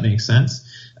 if that makes sense.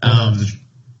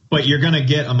 But you're going to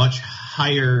get a much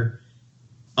higher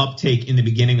uptake in the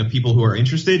beginning of people who are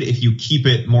interested if you keep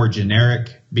it more generic,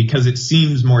 because it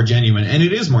seems more genuine, and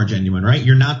it is more genuine, right?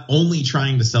 You're not only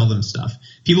trying to sell them stuff.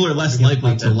 People are less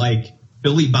likely to like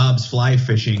Billy Bob's fly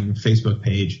fishing Facebook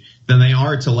page than they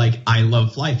are to like I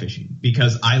love fly fishing,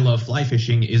 because I love fly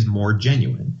fishing is more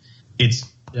genuine. It's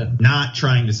not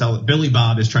trying to sell it. Billy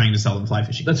Bob is trying to sell them fly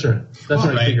fishing. That's right. That's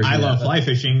right. I figured. I love fly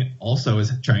fishing also is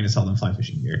trying to sell them fly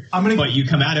fishing gear. But you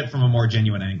come at it from a more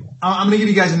genuine angle. I'm going to give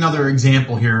you guys another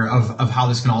example here of how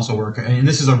this can also work. And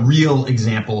this is a real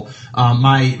example.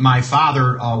 My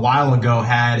father a while ago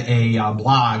had a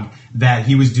blog that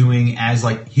he was doing as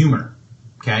like humor.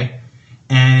 Okay.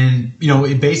 And,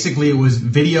 it was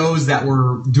videos that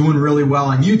were doing really well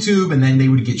on YouTube, and then they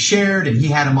would get shared, and he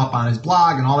had them up on his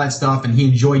blog and all that stuff, and he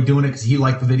enjoyed doing it because he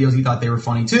liked the videos. He thought they were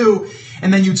funny too.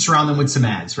 And then you'd surround them with some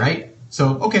ads, right?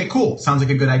 So, okay, cool. Sounds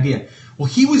like a good idea. Well,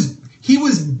 he was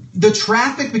the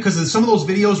traffic, because some of those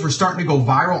videos were starting to go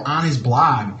viral on his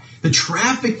blog. The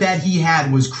traffic that he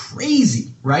had was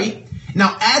crazy, right?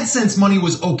 Now, AdSense money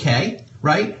was okay,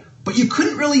 right? But you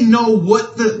couldn't really know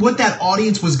what that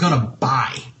audience was going to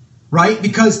buy, right?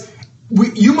 Because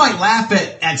you might laugh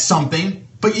at something,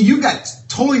 but you got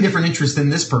totally different interest than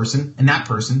this person and that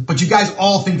person. But you guys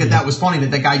all think that was funny,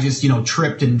 that guy just,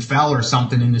 tripped and fell or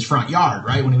something in his front yard,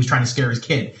 right? When he was trying to scare his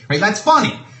kid, right? That's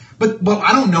funny. But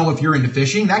I don't know if you're into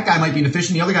fishing. That guy might be into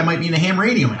fishing. The other guy might be into ham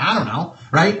radio. I don't know,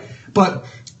 right? But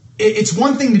it's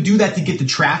one thing to do that to get the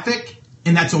traffic,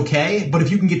 and that's okay. But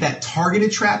if you can get that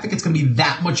targeted traffic, it's going to be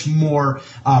that much more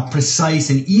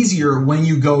precise and easier when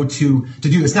you go to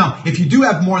do this. Now, if you do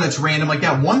have more that's random like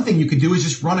that, one thing you could do is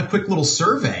just run a quick little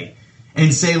survey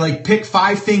and say, like, pick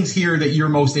 5 things here that you're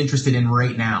most interested in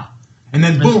right now. And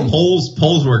then boom.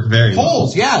 Polls work very well.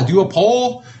 Polls, yeah. Do a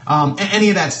poll, any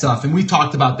of that stuff. And we've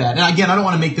talked about that. And again, I don't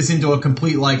want to make this into a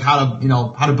complete, like, how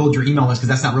to build your email list, because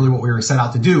that's not really what we were set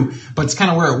out to do. But it's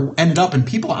kind of where it ended up. And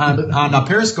people on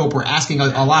Periscope were asking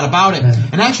a lot about it.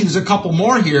 And actually, there's a couple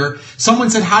more here. Someone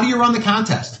said, how do you run the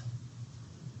contest?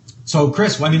 So,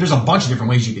 Chris, there's a bunch of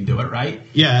different ways you can do it, right?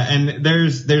 Yeah, and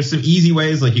there's some easy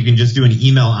ways, like you can just do an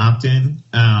email opt-in,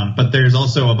 but there's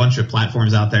also a bunch of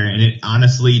platforms out there, and it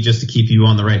honestly, just to keep you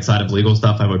on the right side of legal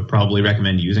stuff, I would probably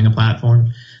recommend using a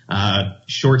platform.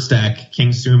 ShortStack, King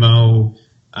Sumo,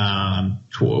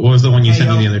 what was the one you sent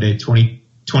me the other day?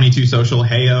 22 Social,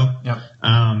 Heyo. Yep.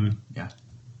 Yeah.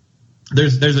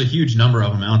 There's a huge number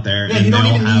of them out there. Yeah, and you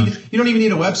don't even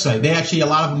need a website. They actually, a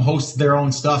lot of them host their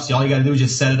own stuff. So all you got to do is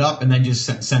just set it up and then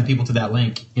just send people to that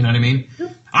link. You know what I mean?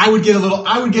 I would get a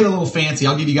little fancy.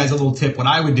 I'll give you guys a little tip. What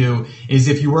I would do is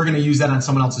if you were going to use that on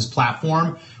someone else's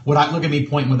platform, look at me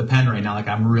pointing with a pen right now, like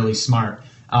I'm really smart.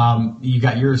 You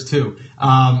got yours too.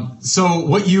 So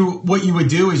what you would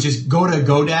do is just go to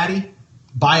GoDaddy,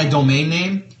 buy a domain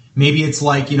name. Maybe it's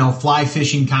like,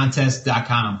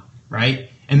 flyfishingcontest.com, right?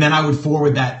 And then I would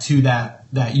forward that to that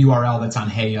URL that's on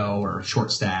Heyo or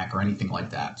ShortStack or anything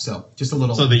like that. So just a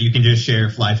little. So that you can just share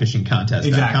flyfishingcontest.com.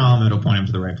 Exactly. It'll point them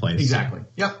to the right place. Exactly.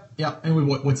 Yep. And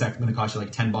what's that going to cost you?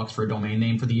 Like $10 for a domain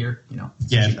name for the year? Yeah,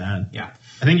 that. Yeah.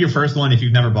 I think your first one, if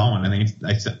you've never bought one, I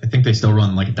think they still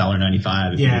run like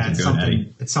 $1.95. Yeah,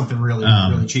 it's something really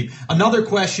really cheap. Another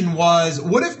question was,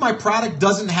 what if my product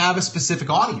doesn't have a specific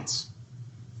audience?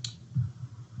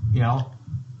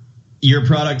 Your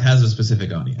product has a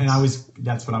specific audience. And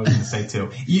that's what I was going to say too.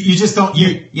 You just don't,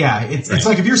 it's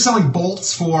like if you're selling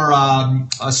bolts for a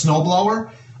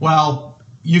snowblower, well,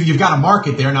 you've got a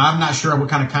market there. Now, I'm not sure what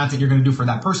kind of content you're going to do for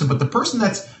that person, but the person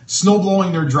that's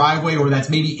snowblowing their driveway or that's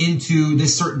maybe into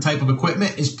this certain type of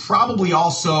equipment is probably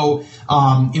also,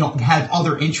 had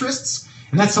other interests.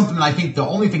 And that's something that I think the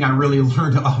only thing I really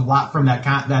learned a lot from that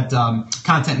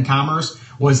content and commerce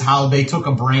was how they took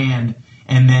a brand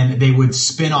and then they would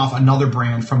spin off another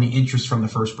brand from the interest from the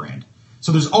first brand.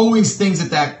 So there's always things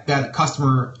that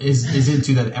customer is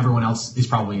into that everyone else is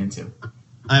probably into.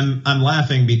 I'm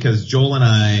laughing because Joel and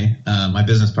I, my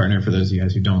business partner, for those of you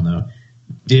guys who don't know,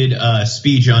 did a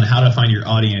speech on how to find your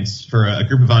audience for a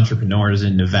group of entrepreneurs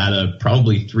in Nevada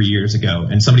probably 3 years ago.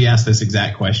 And somebody asked this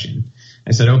exact question.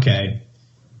 I said, okay.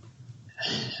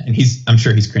 And I'm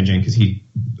sure he's cringing because he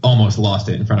almost lost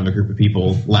it in front of a group of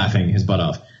people laughing his butt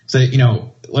off. So,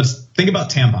 let's think about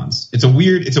tampons. It's a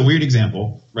weird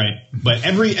example, right? But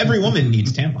every woman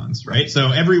needs tampons, right?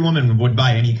 So every woman would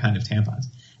buy any kind of tampons.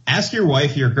 Ask your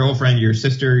wife, your girlfriend, your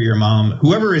sister, your mom,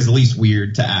 whoever is least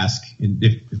weird to ask,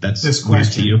 if that's this weird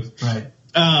to you. Right.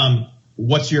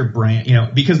 What's your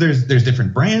brand? Because there's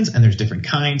different brands and there's different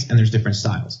kinds and there's different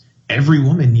styles. Every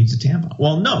woman needs a tampon.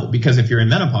 Well, no, because if you're in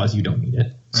menopause, you don't need it.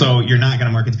 Right. So you're not going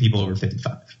to market to people over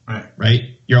 55.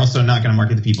 Right? You're also not going to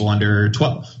market to people under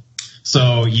 12.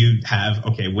 So you have,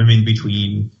 women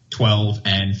between 12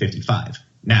 and 55.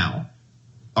 Now,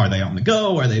 are they on the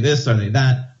go? Are they this? Are they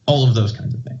that? All of those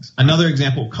kinds of things. Another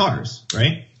example, cars,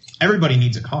 right? Everybody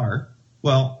needs a car.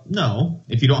 Well, no.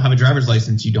 If you don't have a driver's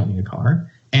license, you don't need a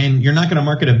car. And you're not going to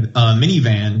market a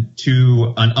minivan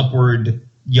to an upward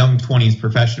young 20s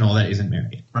professional that isn't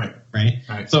married. Right.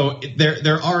 So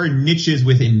there are niches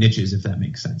within niches, if that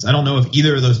makes sense. I don't know if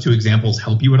either of those two examples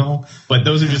help you at all, but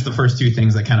those are just the first two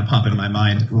things that kind of pop into my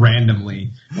mind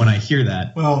randomly when I hear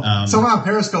that. Well, someone on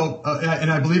Periscope,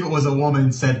 and I believe it was a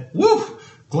woman, said, "Woo,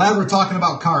 glad we're talking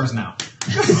about cars now."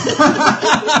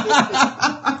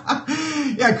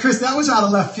 Yeah, Chris, that was out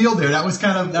of left field there. That was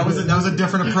a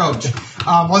different approach.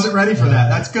 Wasn't ready for that.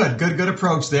 That's good. Good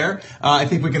approach there. I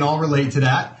think we can all relate to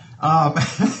that.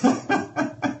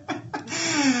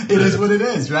 It is what it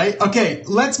is, right? Okay,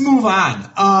 let's move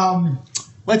on.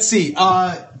 Let's see.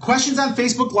 Questions on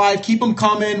Facebook Live. Keep them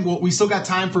coming. We still got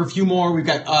time for a few more. We've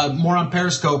got more on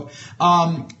Periscope.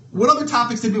 What other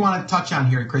topics did we want to touch on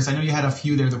here, Chris? I know you had a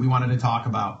few there that we wanted to talk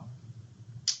about.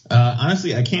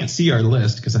 Honestly, I can't see our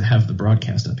list because I have the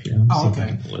broadcast up here.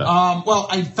 Okay. Well,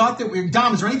 I thought that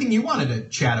Dom, is there anything you wanted to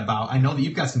chat about? I know that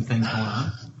you've got some things going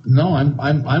on. No,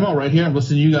 I'm all right here. I'm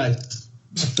listening to you guys.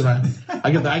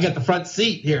 I get the front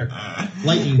seat here.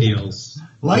 Lightning deals.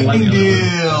 Lightning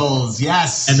deals,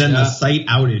 yes. And then the site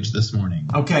outage this morning.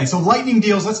 Okay, so lightning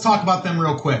deals. Let's talk about them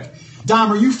real quick.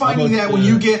 Dom, are you finding that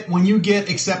when you get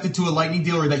accepted to a lightning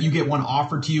deal or that you get one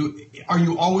offered to you, are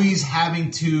you always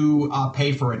having to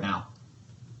pay for it now?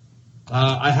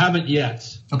 I haven't yet.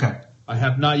 Okay. I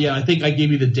have not yet. I think I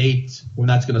gave you the date when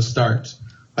that's going to start.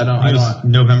 I don't.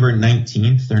 November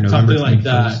 19th or November 21st. Something like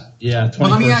that. Yeah. Well,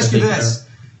 let me ask you this,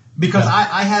 because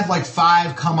I had like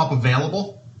 5 come up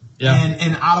available. Yeah.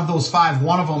 And out of those 5,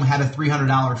 one of them had a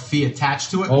 $300 fee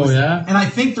attached to it. Oh, yeah? And I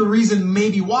think the reason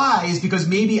maybe why is because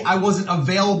maybe I wasn't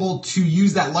available to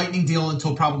use that lightning deal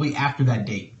until probably after that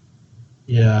date.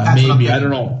 Yeah, maybe. I don't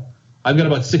know. I've got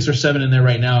about 6 or 7 in there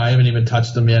right now. I haven't even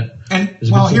touched them yet. And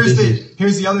here's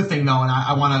the other thing though, and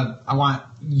I want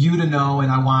you to know,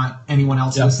 and I want anyone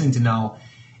else listening to know.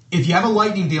 If you have a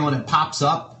lightning deal and it pops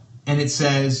up and it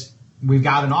says, "We've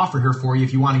got an offer here for you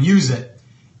if you want to use it."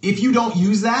 If you don't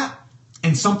use that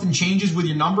and something changes with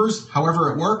your numbers, however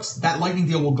it works, that lightning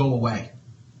deal will go away.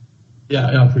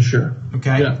 Yeah, for sure.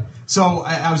 Okay? Yeah. So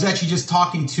I was actually just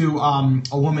talking to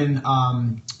a woman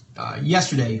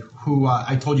yesterday who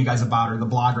I told you guys about her, the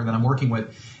blogger that I'm working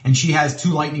with, and she has 2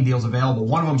 lightning deals available.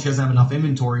 One of them, she doesn't have enough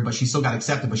inventory, but she still got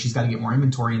accepted, but she's got to get more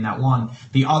inventory in that one.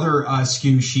 The other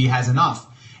SKU, she has enough.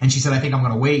 And she said, I think I'm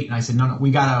going to wait. And I said, no,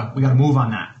 we gotta move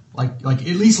on that. Like at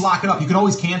least lock it up. You can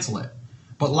always cancel it,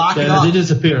 but lock it up. It'll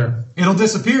disappear. It'll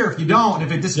disappear if you don't.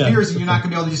 If it disappears, then you're not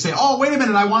going to be able to just say, oh, wait a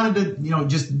minute, I wanted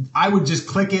to, I would just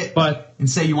click it and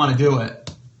say you want to do it.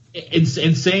 In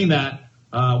saying that,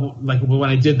 like when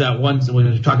I did that once, when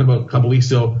we were talking about a couple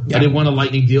weeks ago, I did one of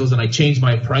lightning deals and I changed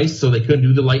my price so they couldn't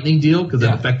do the lightning deal because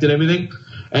it affected everything.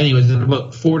 Anyways,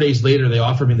 about 4 days later, they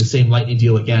offered me the same lightning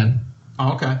deal again.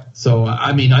 Oh, okay. So,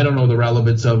 I mean, I don't know the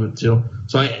relevance of it, too.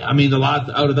 So, I mean, a lot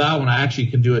out of that one, I actually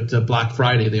can do it Black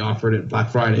Friday. They offered it Black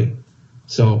Friday.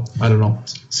 So, I don't know.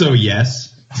 So,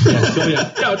 yes.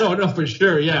 No, for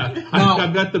sure, yeah.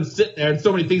 I've got them sitting there, and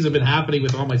so many things have been happening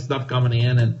with all my stuff coming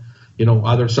in and,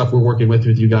 other stuff we're working with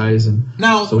you guys. And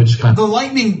now, so we just kind of, the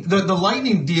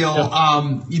lightning deal,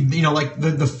 like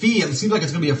the fee, it seems like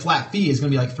it's going to be a flat fee. It's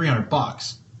going to be like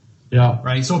 $300. Yeah.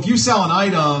 Right? So, if you sell an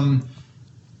item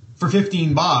for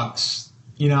 $15,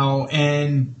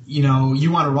 and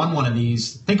you want to run one of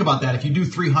these, think about that. If you do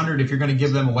 300, if you're going to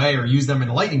give them away or use them in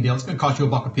a lightning deal, it's going to cost you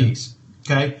 $1 a piece.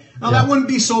 Okay, now that wouldn't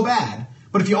be so bad.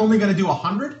 But if you're only going to do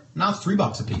 100, now it's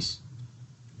 $3 a piece.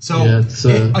 So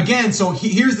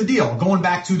here's the deal. Going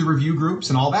back to the review groups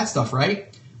and all that stuff,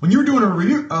 right? When you were doing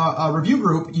a review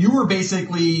group, you were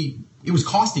basically, it was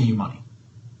costing you money,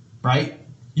 right?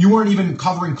 You weren't even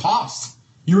covering costs.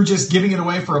 You were just giving it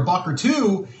away for $1 or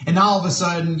 $2, and now all of a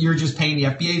sudden you're just paying the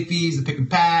FBA fees, the pick and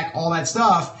pack, all that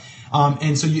stuff,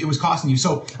 and so it was costing you.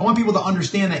 So I want people to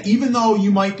understand that even though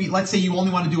you might be, let's say you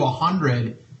only want to do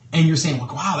 100, and you're saying,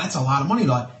 like, wow, that's a lot of money,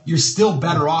 you're still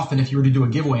better off than if you were to do a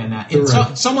giveaway on that.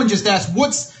 And someone just asked,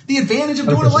 what's the advantage of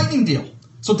doing a lightning deal?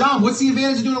 So Dom, what's the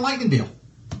advantage of doing a lightning deal?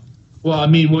 Well, I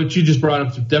mean, what you just brought up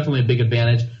is definitely a big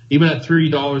advantage. Even at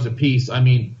 $3 a piece, I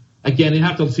mean, again, you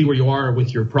have to see where you are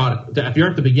with your product. If you're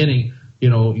at the beginning, they're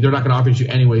not going to offer it to you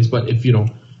anyways. But if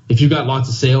you've got lots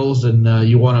of sales and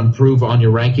you want to improve on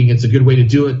your ranking, it's a good way to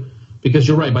do it because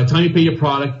you're right. By the time you pay your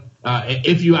product,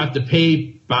 if you have to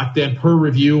pay back then per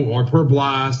review or per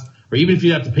blast, or even if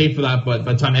you have to pay for that, but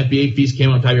by the time FBA fees came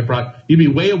on top of your product, you'd be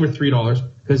way over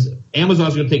 $3 because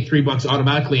Amazon's going to take $3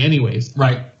 automatically anyways.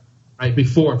 Right.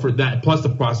 Before for that plus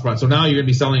the cost price. So now you're going to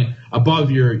be selling above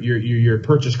your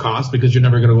purchase cost because you're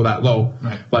never going to go that low.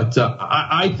 Right. But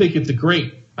I think it's a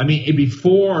great. I mean,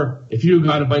 before if you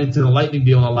got invited to the lightning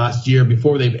deal in the last year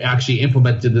before they've actually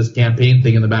implemented this campaign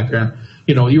thing in the background,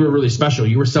 you were really special.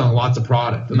 You were selling lots of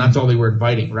product, and that's all they were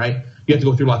inviting, right? You have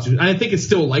to go through lots of, and I think it's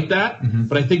still like that,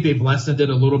 but I think they've lessened it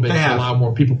a little bit to allow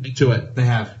more people into it. They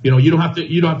have. You don't have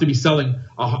to be selling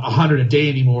 100 a day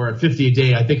anymore at 50 a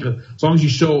day. I think as long as you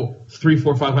show 300,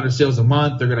 400, 500 sales a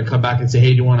month, they're going to come back and say,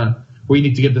 hey, we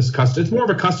need to get this customer. It's more of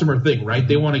a customer thing, right?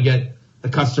 They want to get the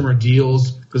customer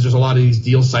deals because there's a lot of these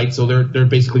deal sites, so they're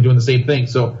basically doing the same thing.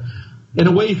 So in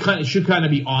a way, you should kind of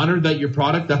be honored that your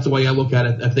product. That's the way I look at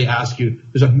it. If they ask you,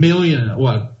 there's a billion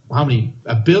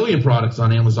products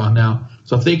on Amazon now.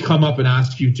 So if they come up and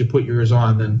ask you to put yours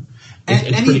on, then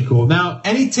it's pretty cool. Now,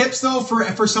 any tips though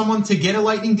for someone to get a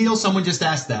lightning deal? Someone just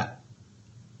asked that.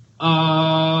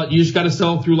 You just got to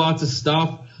sell through lots of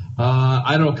stuff.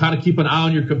 I don't know, kind of keep an eye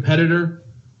on your competitor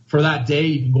for that day.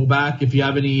 You can go back if you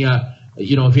have any,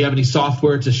 if you have any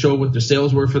software to show what their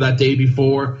sales were for that day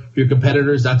before. Your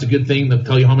competitors, that's a good thing. They'll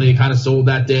tell you how many they kind of sold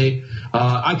that day.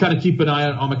 I kind of keep an eye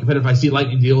on my competitor. If I see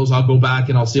lightning deals, I'll go back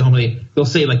and I'll see how many. They'll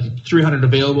say like 300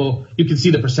 available. You can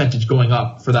see the percentage going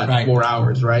up for that 4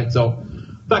 hours, right? So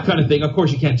that kind of thing. Of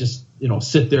course, you can't just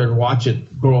sit there and watch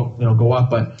it go up,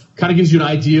 but kind of gives you an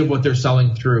idea of what they're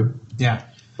selling through. Yeah.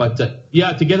 But to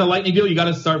get a lightning deal, you got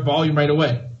to start volume right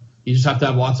away. You just have to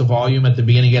have lots of volume at the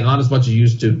beginning, and not as much as you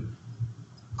used to.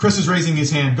 Chris is raising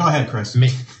his hand. Go ahead, Chris.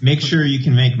 Make sure you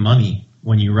can make money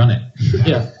when you run it.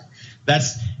 Yeah.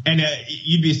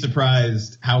 You'd be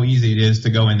surprised how easy it is to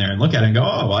go in there and look at it and go,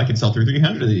 oh, well, I can sell through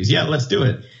 300 of these. Yeah, let's do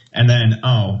it. And then,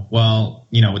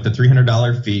 with the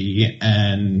 $300 fee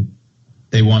and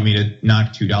they want me to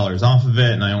knock $2 off of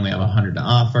it and I only have $100 to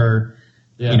offer.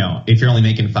 Yeah. If you're only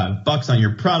making $5 on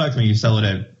your product when you sell it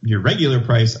at your regular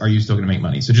price, are you still going to make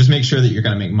money? So just make sure that you're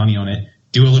going to make money on it.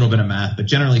 Do a little bit of math, but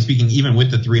generally speaking, even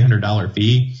with the $300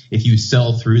 fee, if you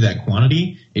sell through that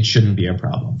quantity, it shouldn't be a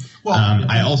problem. Well,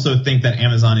 I also think that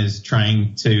Amazon is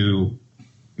trying to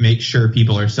make sure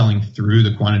people are selling through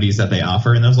the quantities that they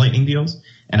offer in those lightning deals.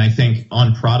 And I think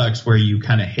on products where you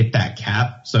kind of hit that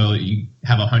cap, so you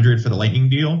have 100 for the lightning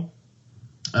deal,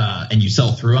 and you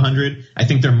sell through 100, I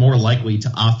think they're more likely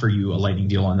to offer you a lightning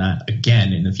deal on that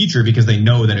again in the future because they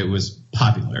know that it was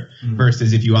popular.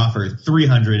 Versus if you offer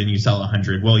 300 and you sell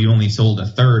 100, well, you only sold a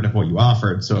third of what you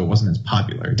offered, so it wasn't as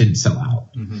popular. It didn't sell out.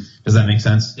 Does that make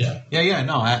sense? Yeah.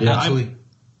 No, absolutely.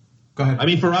 Go ahead. I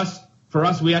mean, for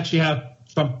us, we actually have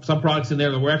some products in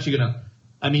there that we're actually gonna.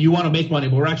 I mean, you want to make money,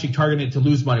 but we're actually targeting it to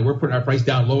lose money. We're putting our price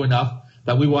down low enough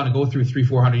that we want to go through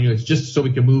 300-400 units just so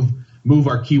we can move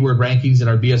our keyword rankings and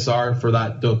our BSR for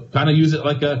that to kind of use it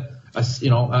like a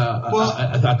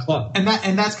club. And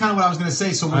that's kind of what I was going to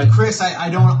say. So with Chris, I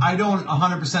don't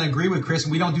 100% agree with Chris.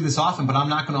 We don't do this often, but I'm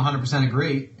not going to 100%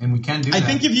 agree, and we can do that. I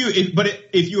think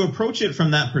if you approach it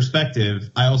from that perspective,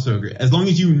 I also agree. As long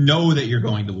as you know that you're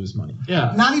going to lose money.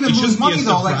 Yeah. Not even lose money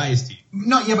though. But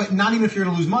not even if you're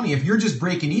going to lose money. If you're just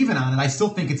breaking even on it, I still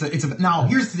think it's a. Now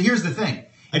here's the thing.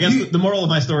 I guess the moral of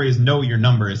my story is know your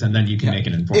numbers, and then you can make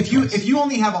an informed choice. If you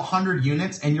only have 100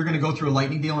 units and you're going to go through a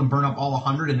lightning deal and burn up all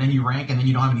 100, and then you rank and then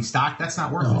you don't have any stock, that's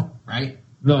not worth it, right?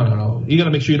 No. You got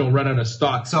to make sure you don't run out of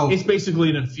stock. So it's basically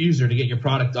an infuser to get your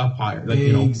product up higher.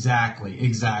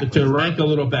 Exactly. To rank a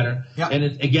little better. Yep. And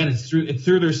it's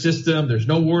through their system. There's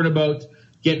no word about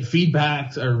getting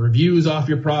feedbacks or reviews off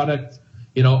your product.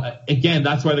 Again,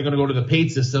 that's why they're going to go to the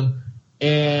paid system.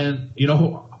 And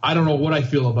I don't know what I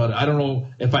feel about it. I don't know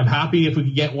if I'm happy if we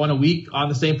could get one a week on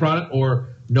the same product, or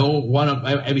one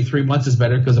every 3 months is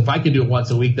better. Because if I can do it once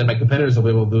a week, then my competitors will be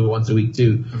able to do it once a week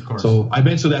too. Of course. So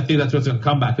eventually, I think that's what's going to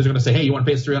come back. Because they're going to say, hey, you want to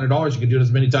pay us $300? You can do it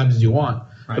as many times as you want.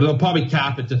 Right. But they'll probably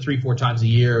cap it to 3-4 times a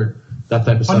year, that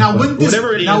type of stuff. Now,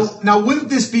 wouldn't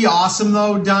this be awesome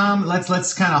though, Dom?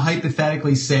 Let's kind of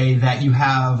hypothetically say that you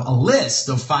have a list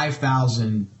of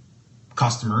 5,000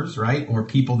 customers, right, or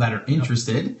people that are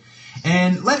interested.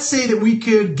 And let's say that we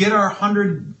could get our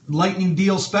 100 lightning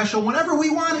deal special whenever we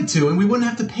wanted to, and we wouldn't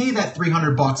have to pay that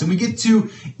 $300. And we get to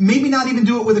maybe not even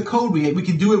do it with a code. We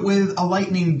could do it with a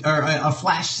lightning or a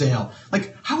flash sale.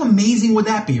 Like, how amazing would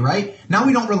that be, right? Now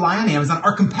we don't rely on Amazon.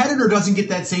 Our competitor doesn't get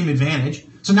that same advantage.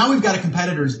 So now we've got a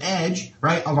competitor's edge,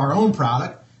 right, of our own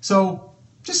product. So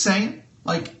just saying,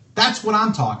 that's what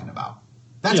I'm talking about.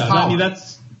 That's power. I mean,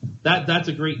 that's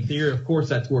a great theory. Of course,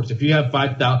 that works. If you have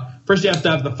 5,000. First, you have to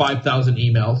have the 5,000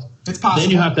 emails. It's possible. Then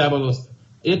you have to have all those.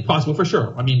 It's possible for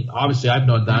sure. I mean, obviously, I've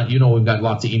known that. We've got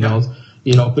lots of emails.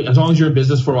 Yep. But as long as you're in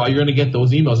business for a while, you're going to get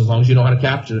those emails as long as you know how to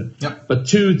capture it. Yep. But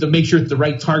 2, to make sure it's the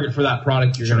right target for that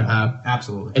product you're going to have.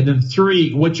 Absolutely. And then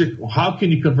 3, how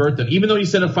can you convert them? Even though you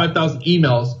send out 5,000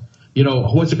 emails,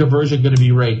 what's the conversion going to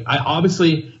be rate?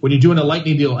 Obviously, when you're doing a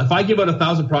lightning deal, if I give out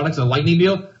 1,000 products in a lightning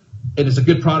deal, and it's a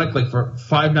good product, like for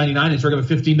 $5.99, it's regular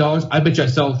 $15. I bet you I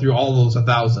sell through all those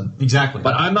 1,000. Exactly.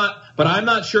 But I'm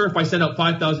not sure if I send out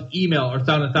 5,000 email or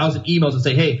 1,000 emails and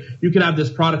say, hey, you can have this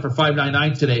product for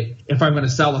 $5.99 today if I'm going to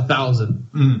sell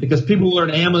 1,000. Because people learn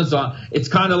Amazon. It's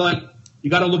kind of like, you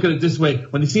got to look at it this way.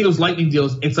 When they see those lightning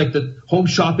deals, it's like the home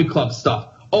shopping club stuff.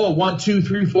 Oh, 1, 2,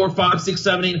 3, 4, 5, 6,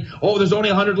 7, 8. Oh, there's only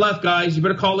 100 left, guys. You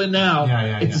better call in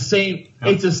now. It's the same.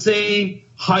 Yep. It's the same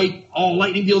hype. Oh,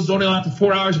 lightning deals only last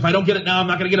 4 hours. If I don't get it now, I'm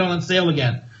not going to get it on sale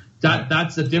again.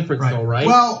 That's the difference, though, right?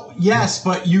 Well, yes,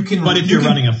 but you can. But if you're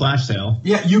running a flash sale,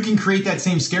 you can create that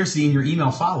same scarcity in your email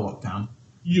follow-up, Tom.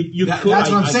 You could. That's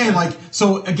what I'm saying.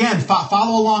 So again,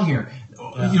 follow along here.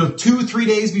 2-3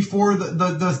 days before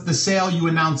the sale, you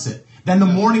announce it. Then the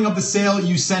morning of the sale,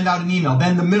 you send out an email.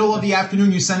 Then the middle of the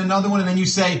afternoon, you send another one, and then you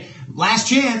say, last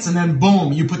chance, and then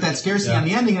boom, you put that scarcity on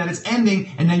the ending, and it's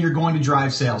ending, and then you're going to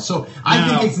drive sales. So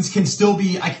I think it can still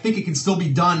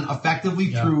be done effectively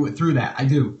through that. I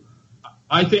do.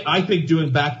 I think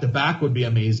doing back-to-back would be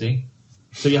amazing.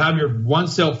 So you have your one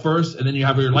sale first, and then you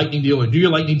have your lightning deal, or do your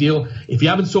lightning deal. If you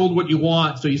haven't sold what you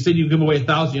want, so you said you give away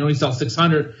 1,000, you only sell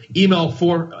 600. Email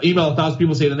 1,000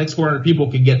 people, say the next 400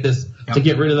 people can get this to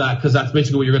get rid of that, because that's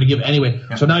basically what you're going to give anyway.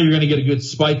 Yep. So now you're going to get a good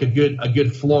spike, a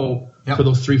good flow for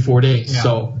those 3-4 days.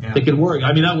 So it could work.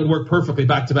 I mean, that would work perfectly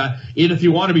back to back. And if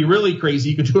you want to be really crazy,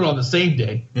 you can do it on the same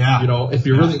day. If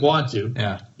you really want to.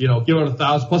 Give out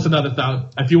 1,000 plus another 1,000.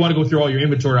 If you want to go through all your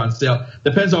inventory on sale,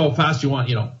 depends on how fast you want.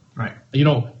 Right.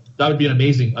 That would be an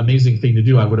amazing thing to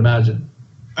do, I would imagine.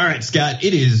 All right, Scott,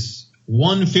 it is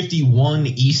 1:51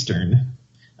 Eastern.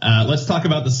 Let's talk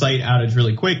about the site outage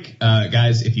really quick.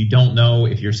 Guys, if you don't know,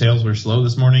 if your sales were slow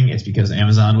this morning, it's because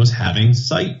Amazon was having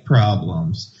site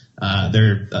problems.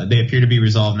 They appear to be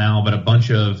resolved now, but a bunch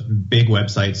of big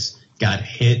websites got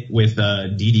hit with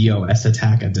a DDoS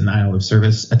attack, a denial of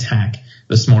service attack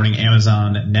this morning.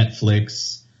 Amazon,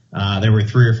 Netflix. There were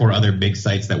 3 or 4 other big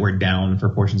sites that were down for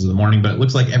portions of the morning, but it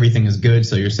looks like everything is good,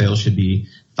 so your sales should be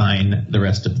fine the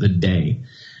rest of the day.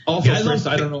 Also, Chris,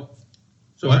 I don't know.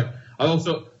 Sorry.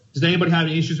 does anybody have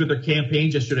any issues with their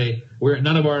campaigns yesterday where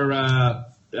none of our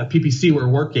PPC were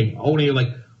working? Only like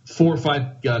 4 or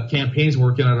 5 campaigns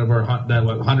working out of our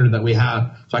 100 that we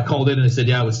have. So I called in and they said,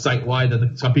 yeah, it was site-wide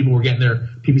that some people were getting their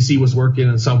PPC was working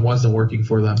and some wasn't working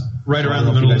for them. Right around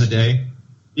the middle of the day.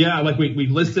 Yeah, like we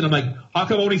listed. I'm like, how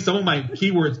come only some of my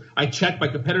keywords I check my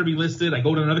competitor be listed? I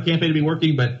go to another campaign to be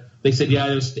working, but they said,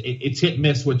 yeah, it's hit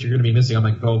miss what you're going to be missing. I'm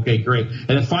like, oh, okay, great. And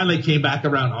then finally it came back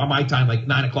around on my time, like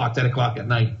 9 o'clock, 10 o'clock at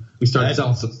night. We started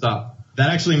selling some stuff. That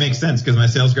actually makes sense because my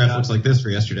sales graph looks like this for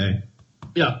yesterday.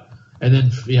 Yeah, and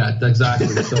then exactly.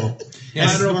 So Yeah,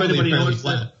 I don't know if anybody knows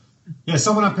that. Yeah,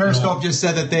 someone on Periscope just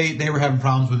said that they were having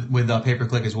problems with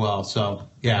pay-per-click as well. So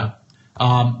yeah.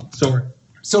 Okay,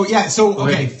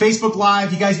 Facebook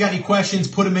Live. You guys got any questions?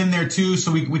 Put them in there too,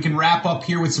 so we can wrap up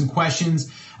here with some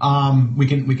questions. We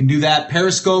can do that.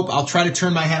 Periscope. I'll try to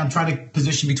turn my head. I'm trying to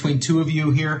position between two of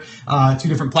you here, 2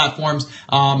 different platforms.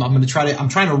 I'm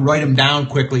trying to write them down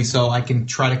quickly so I can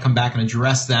try to come back and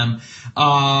address them.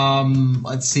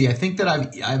 Let's see. I think that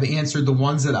I've answered the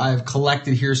ones that I've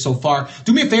collected here so far.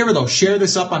 Do me a favor though. Share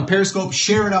this up on Periscope.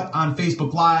 Share it up on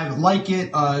Facebook Live. Like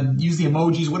it. Use the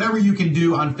emojis. Whatever you can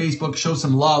do on Facebook. Show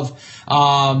some love.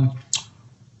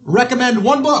 Recommend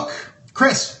one book.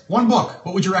 Chris, one book.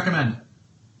 What would you recommend?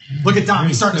 Look at Dom.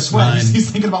 He's starting to sweat.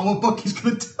 He's thinking about what book he's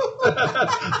going to do.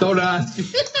 Don't ask.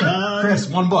 Chris,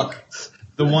 one book.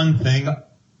 The One Thing.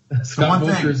 Scott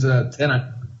Booker's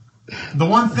Tenant. The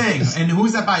One Thing. And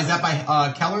who's that by? Is that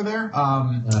by Keller there?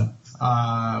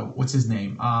 What's his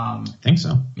name? I think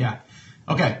so. Yeah.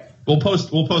 Okay. We'll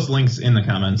post links in the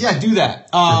comments. Yeah, do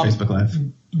that. For Facebook Live.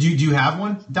 Do you have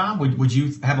one, Dom? Would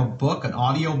you have a book, an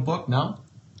audio book? No?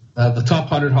 The top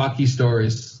 100 hockey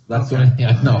stories. That's okay. What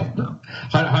I no.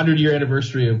 100-year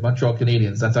anniversary of Montreal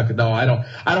Canadiens. That's not good. No, I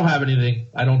don't have anything.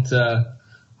 I don't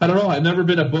know. I've never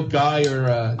been a book guy or.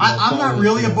 I'm not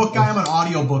really a book guy. I'm an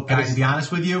audio book guy, to be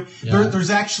honest with you. Yeah. There's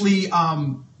actually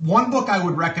one book I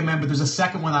would recommend, but there's a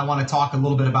second one I want to talk a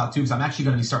little bit about too, because I'm actually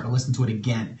going to be starting to listen to it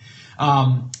again.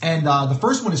 The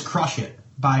first one is Crush It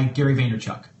by Gary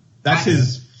Vaynerchuk. That's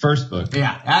his first book.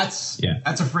 Yeah, that's a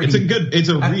friggin'. It's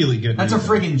a really good. That's a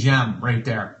friggin' gem right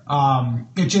there. All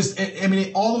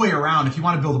the way around. If you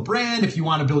want to build a brand, if you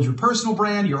want to build your personal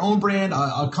brand, your own brand,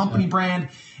 a company brand,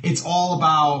 it's all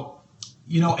about,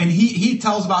 and he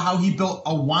tells about how he built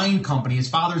a wine company, his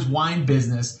father's wine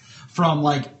business, from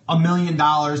like $1 million to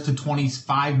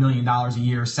 $25 million a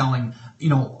year selling,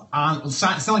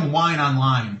 selling wine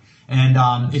online. And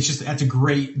that's a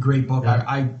great book. Yeah.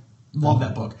 I love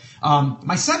that book.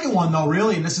 My second one, though,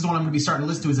 really, and this is the one I'm going to be starting to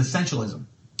listen to, is Essentialism.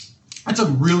 That's a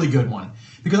really good one.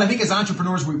 Because I think as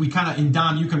entrepreneurs, we kind of, and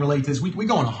Dom, you can relate to this, we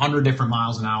go in 100 different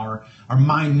miles an hour. Our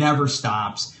mind never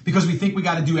stops because we think we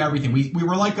got to do everything. We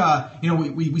were like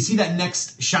we see that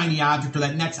next shiny object or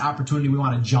that next opportunity, we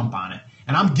want to jump on it.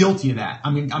 And I'm guilty of that.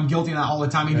 I mean, I'm guilty of that all the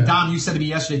time. Even Dom, you said to me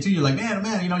yesterday too, you're like, man,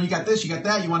 you got this, you got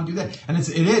that, you want to do that. And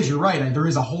you're right. There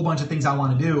is a whole bunch of things I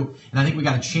want to do, and I think we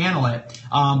got to channel it.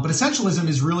 But essentialism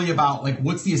is really about like,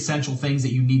 what's the essential things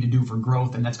that you need to do for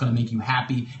growth, and that's going to make you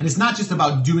happy. And it's not just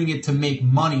about doing it to make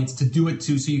money. It's to do it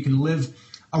so you can live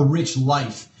a rich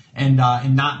life. And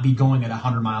not be going at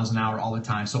 100 miles an hour all the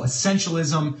time. So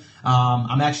essentialism.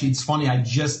 It's funny. I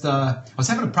was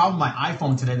having a problem with my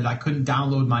iPhone today that I couldn't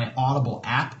download my Audible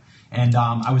app, and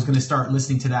I was going to start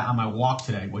listening to that on my walk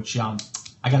today. Which I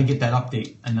got to get that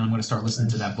update, and then I'm going to start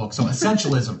listening to that book. So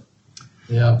essentialism.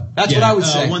 That's what I would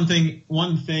say. One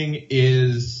thing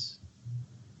is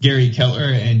Gary Keller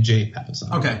and Jay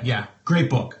Papasan. Okay, yeah.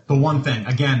 Great book. The One Thing.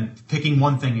 Again, picking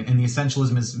one thing, and the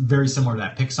essentialism is very similar to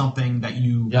that. Pick something that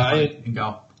you and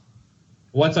go.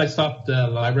 Once I stopped,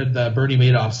 I read Bernie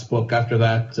Madoff's book. After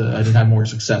that, I didn't have more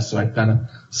success, so I kind of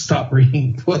stopped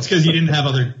reading. That's because you didn't have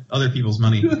other people's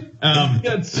money.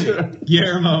 That's true.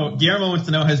 Guillermo wants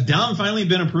to know, has Dom finally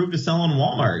been approved to sell on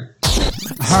Walmart?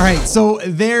 All right, so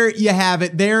there you have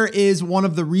it. There is one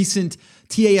of the recent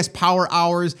TAS Power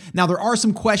Hours. Now, there are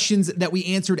some questions that we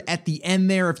answered at the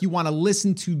end there. If you want to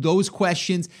listen to those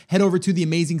questions, head over to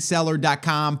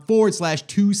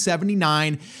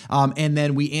theamazingseller.com/279. And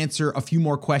then we answer a few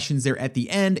more questions there at the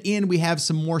end. And we have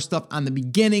some more stuff on the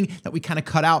beginning that we kind of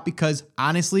cut out because,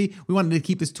 honestly, we wanted to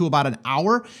keep this to about an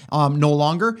hour, no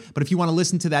longer. But if you want to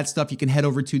listen to that stuff, you can head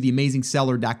over to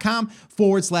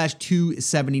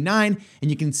theamazingseller.com/279. and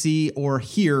you can see or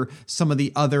hear some of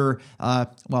the other,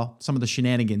 some of the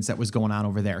shenanigans that was going on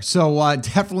over there. So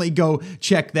definitely go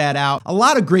check that out. A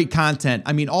lot of great content.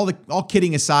 I mean, all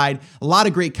kidding aside, a lot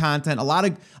of great content. A lot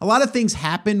of things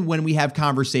happen when we have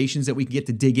conversations that we can get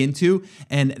to dig into,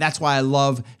 and that's why I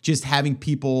love just having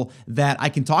people that I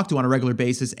can talk to on a regular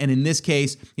basis. And in this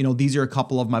case, these are a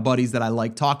couple of my buddies that I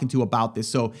like talking to about this.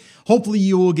 So hopefully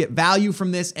you will get value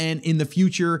from this, and in the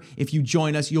future, if you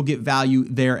join us, you'll get value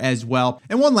there as well.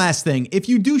 And one last thing, if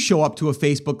you do show up to a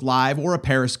Facebook Live or a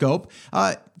Periscope,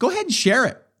 go ahead and share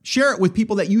it. Share it with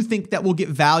people that you think that will get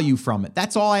value from it.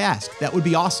 That's all I ask. That would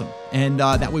be awesome. And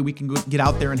that way we can get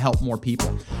out there and help more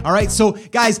people. All right, so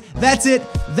guys, that's it.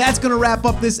 That's going to wrap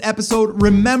up this episode.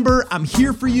 Remember, I'm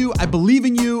here for you. I believe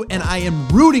in you, and I am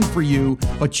rooting for you.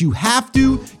 But you have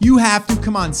to.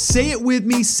 Come on, say it with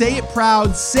me. Say it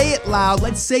proud. Say it loud.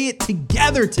 Let's say it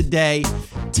together today.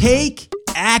 Take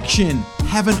action.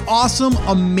 Have an awesome,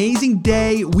 amazing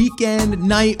day, weekend,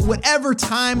 night, whatever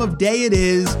time of day it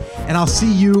is. And I'll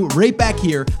see you right back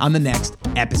here on the next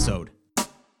episode.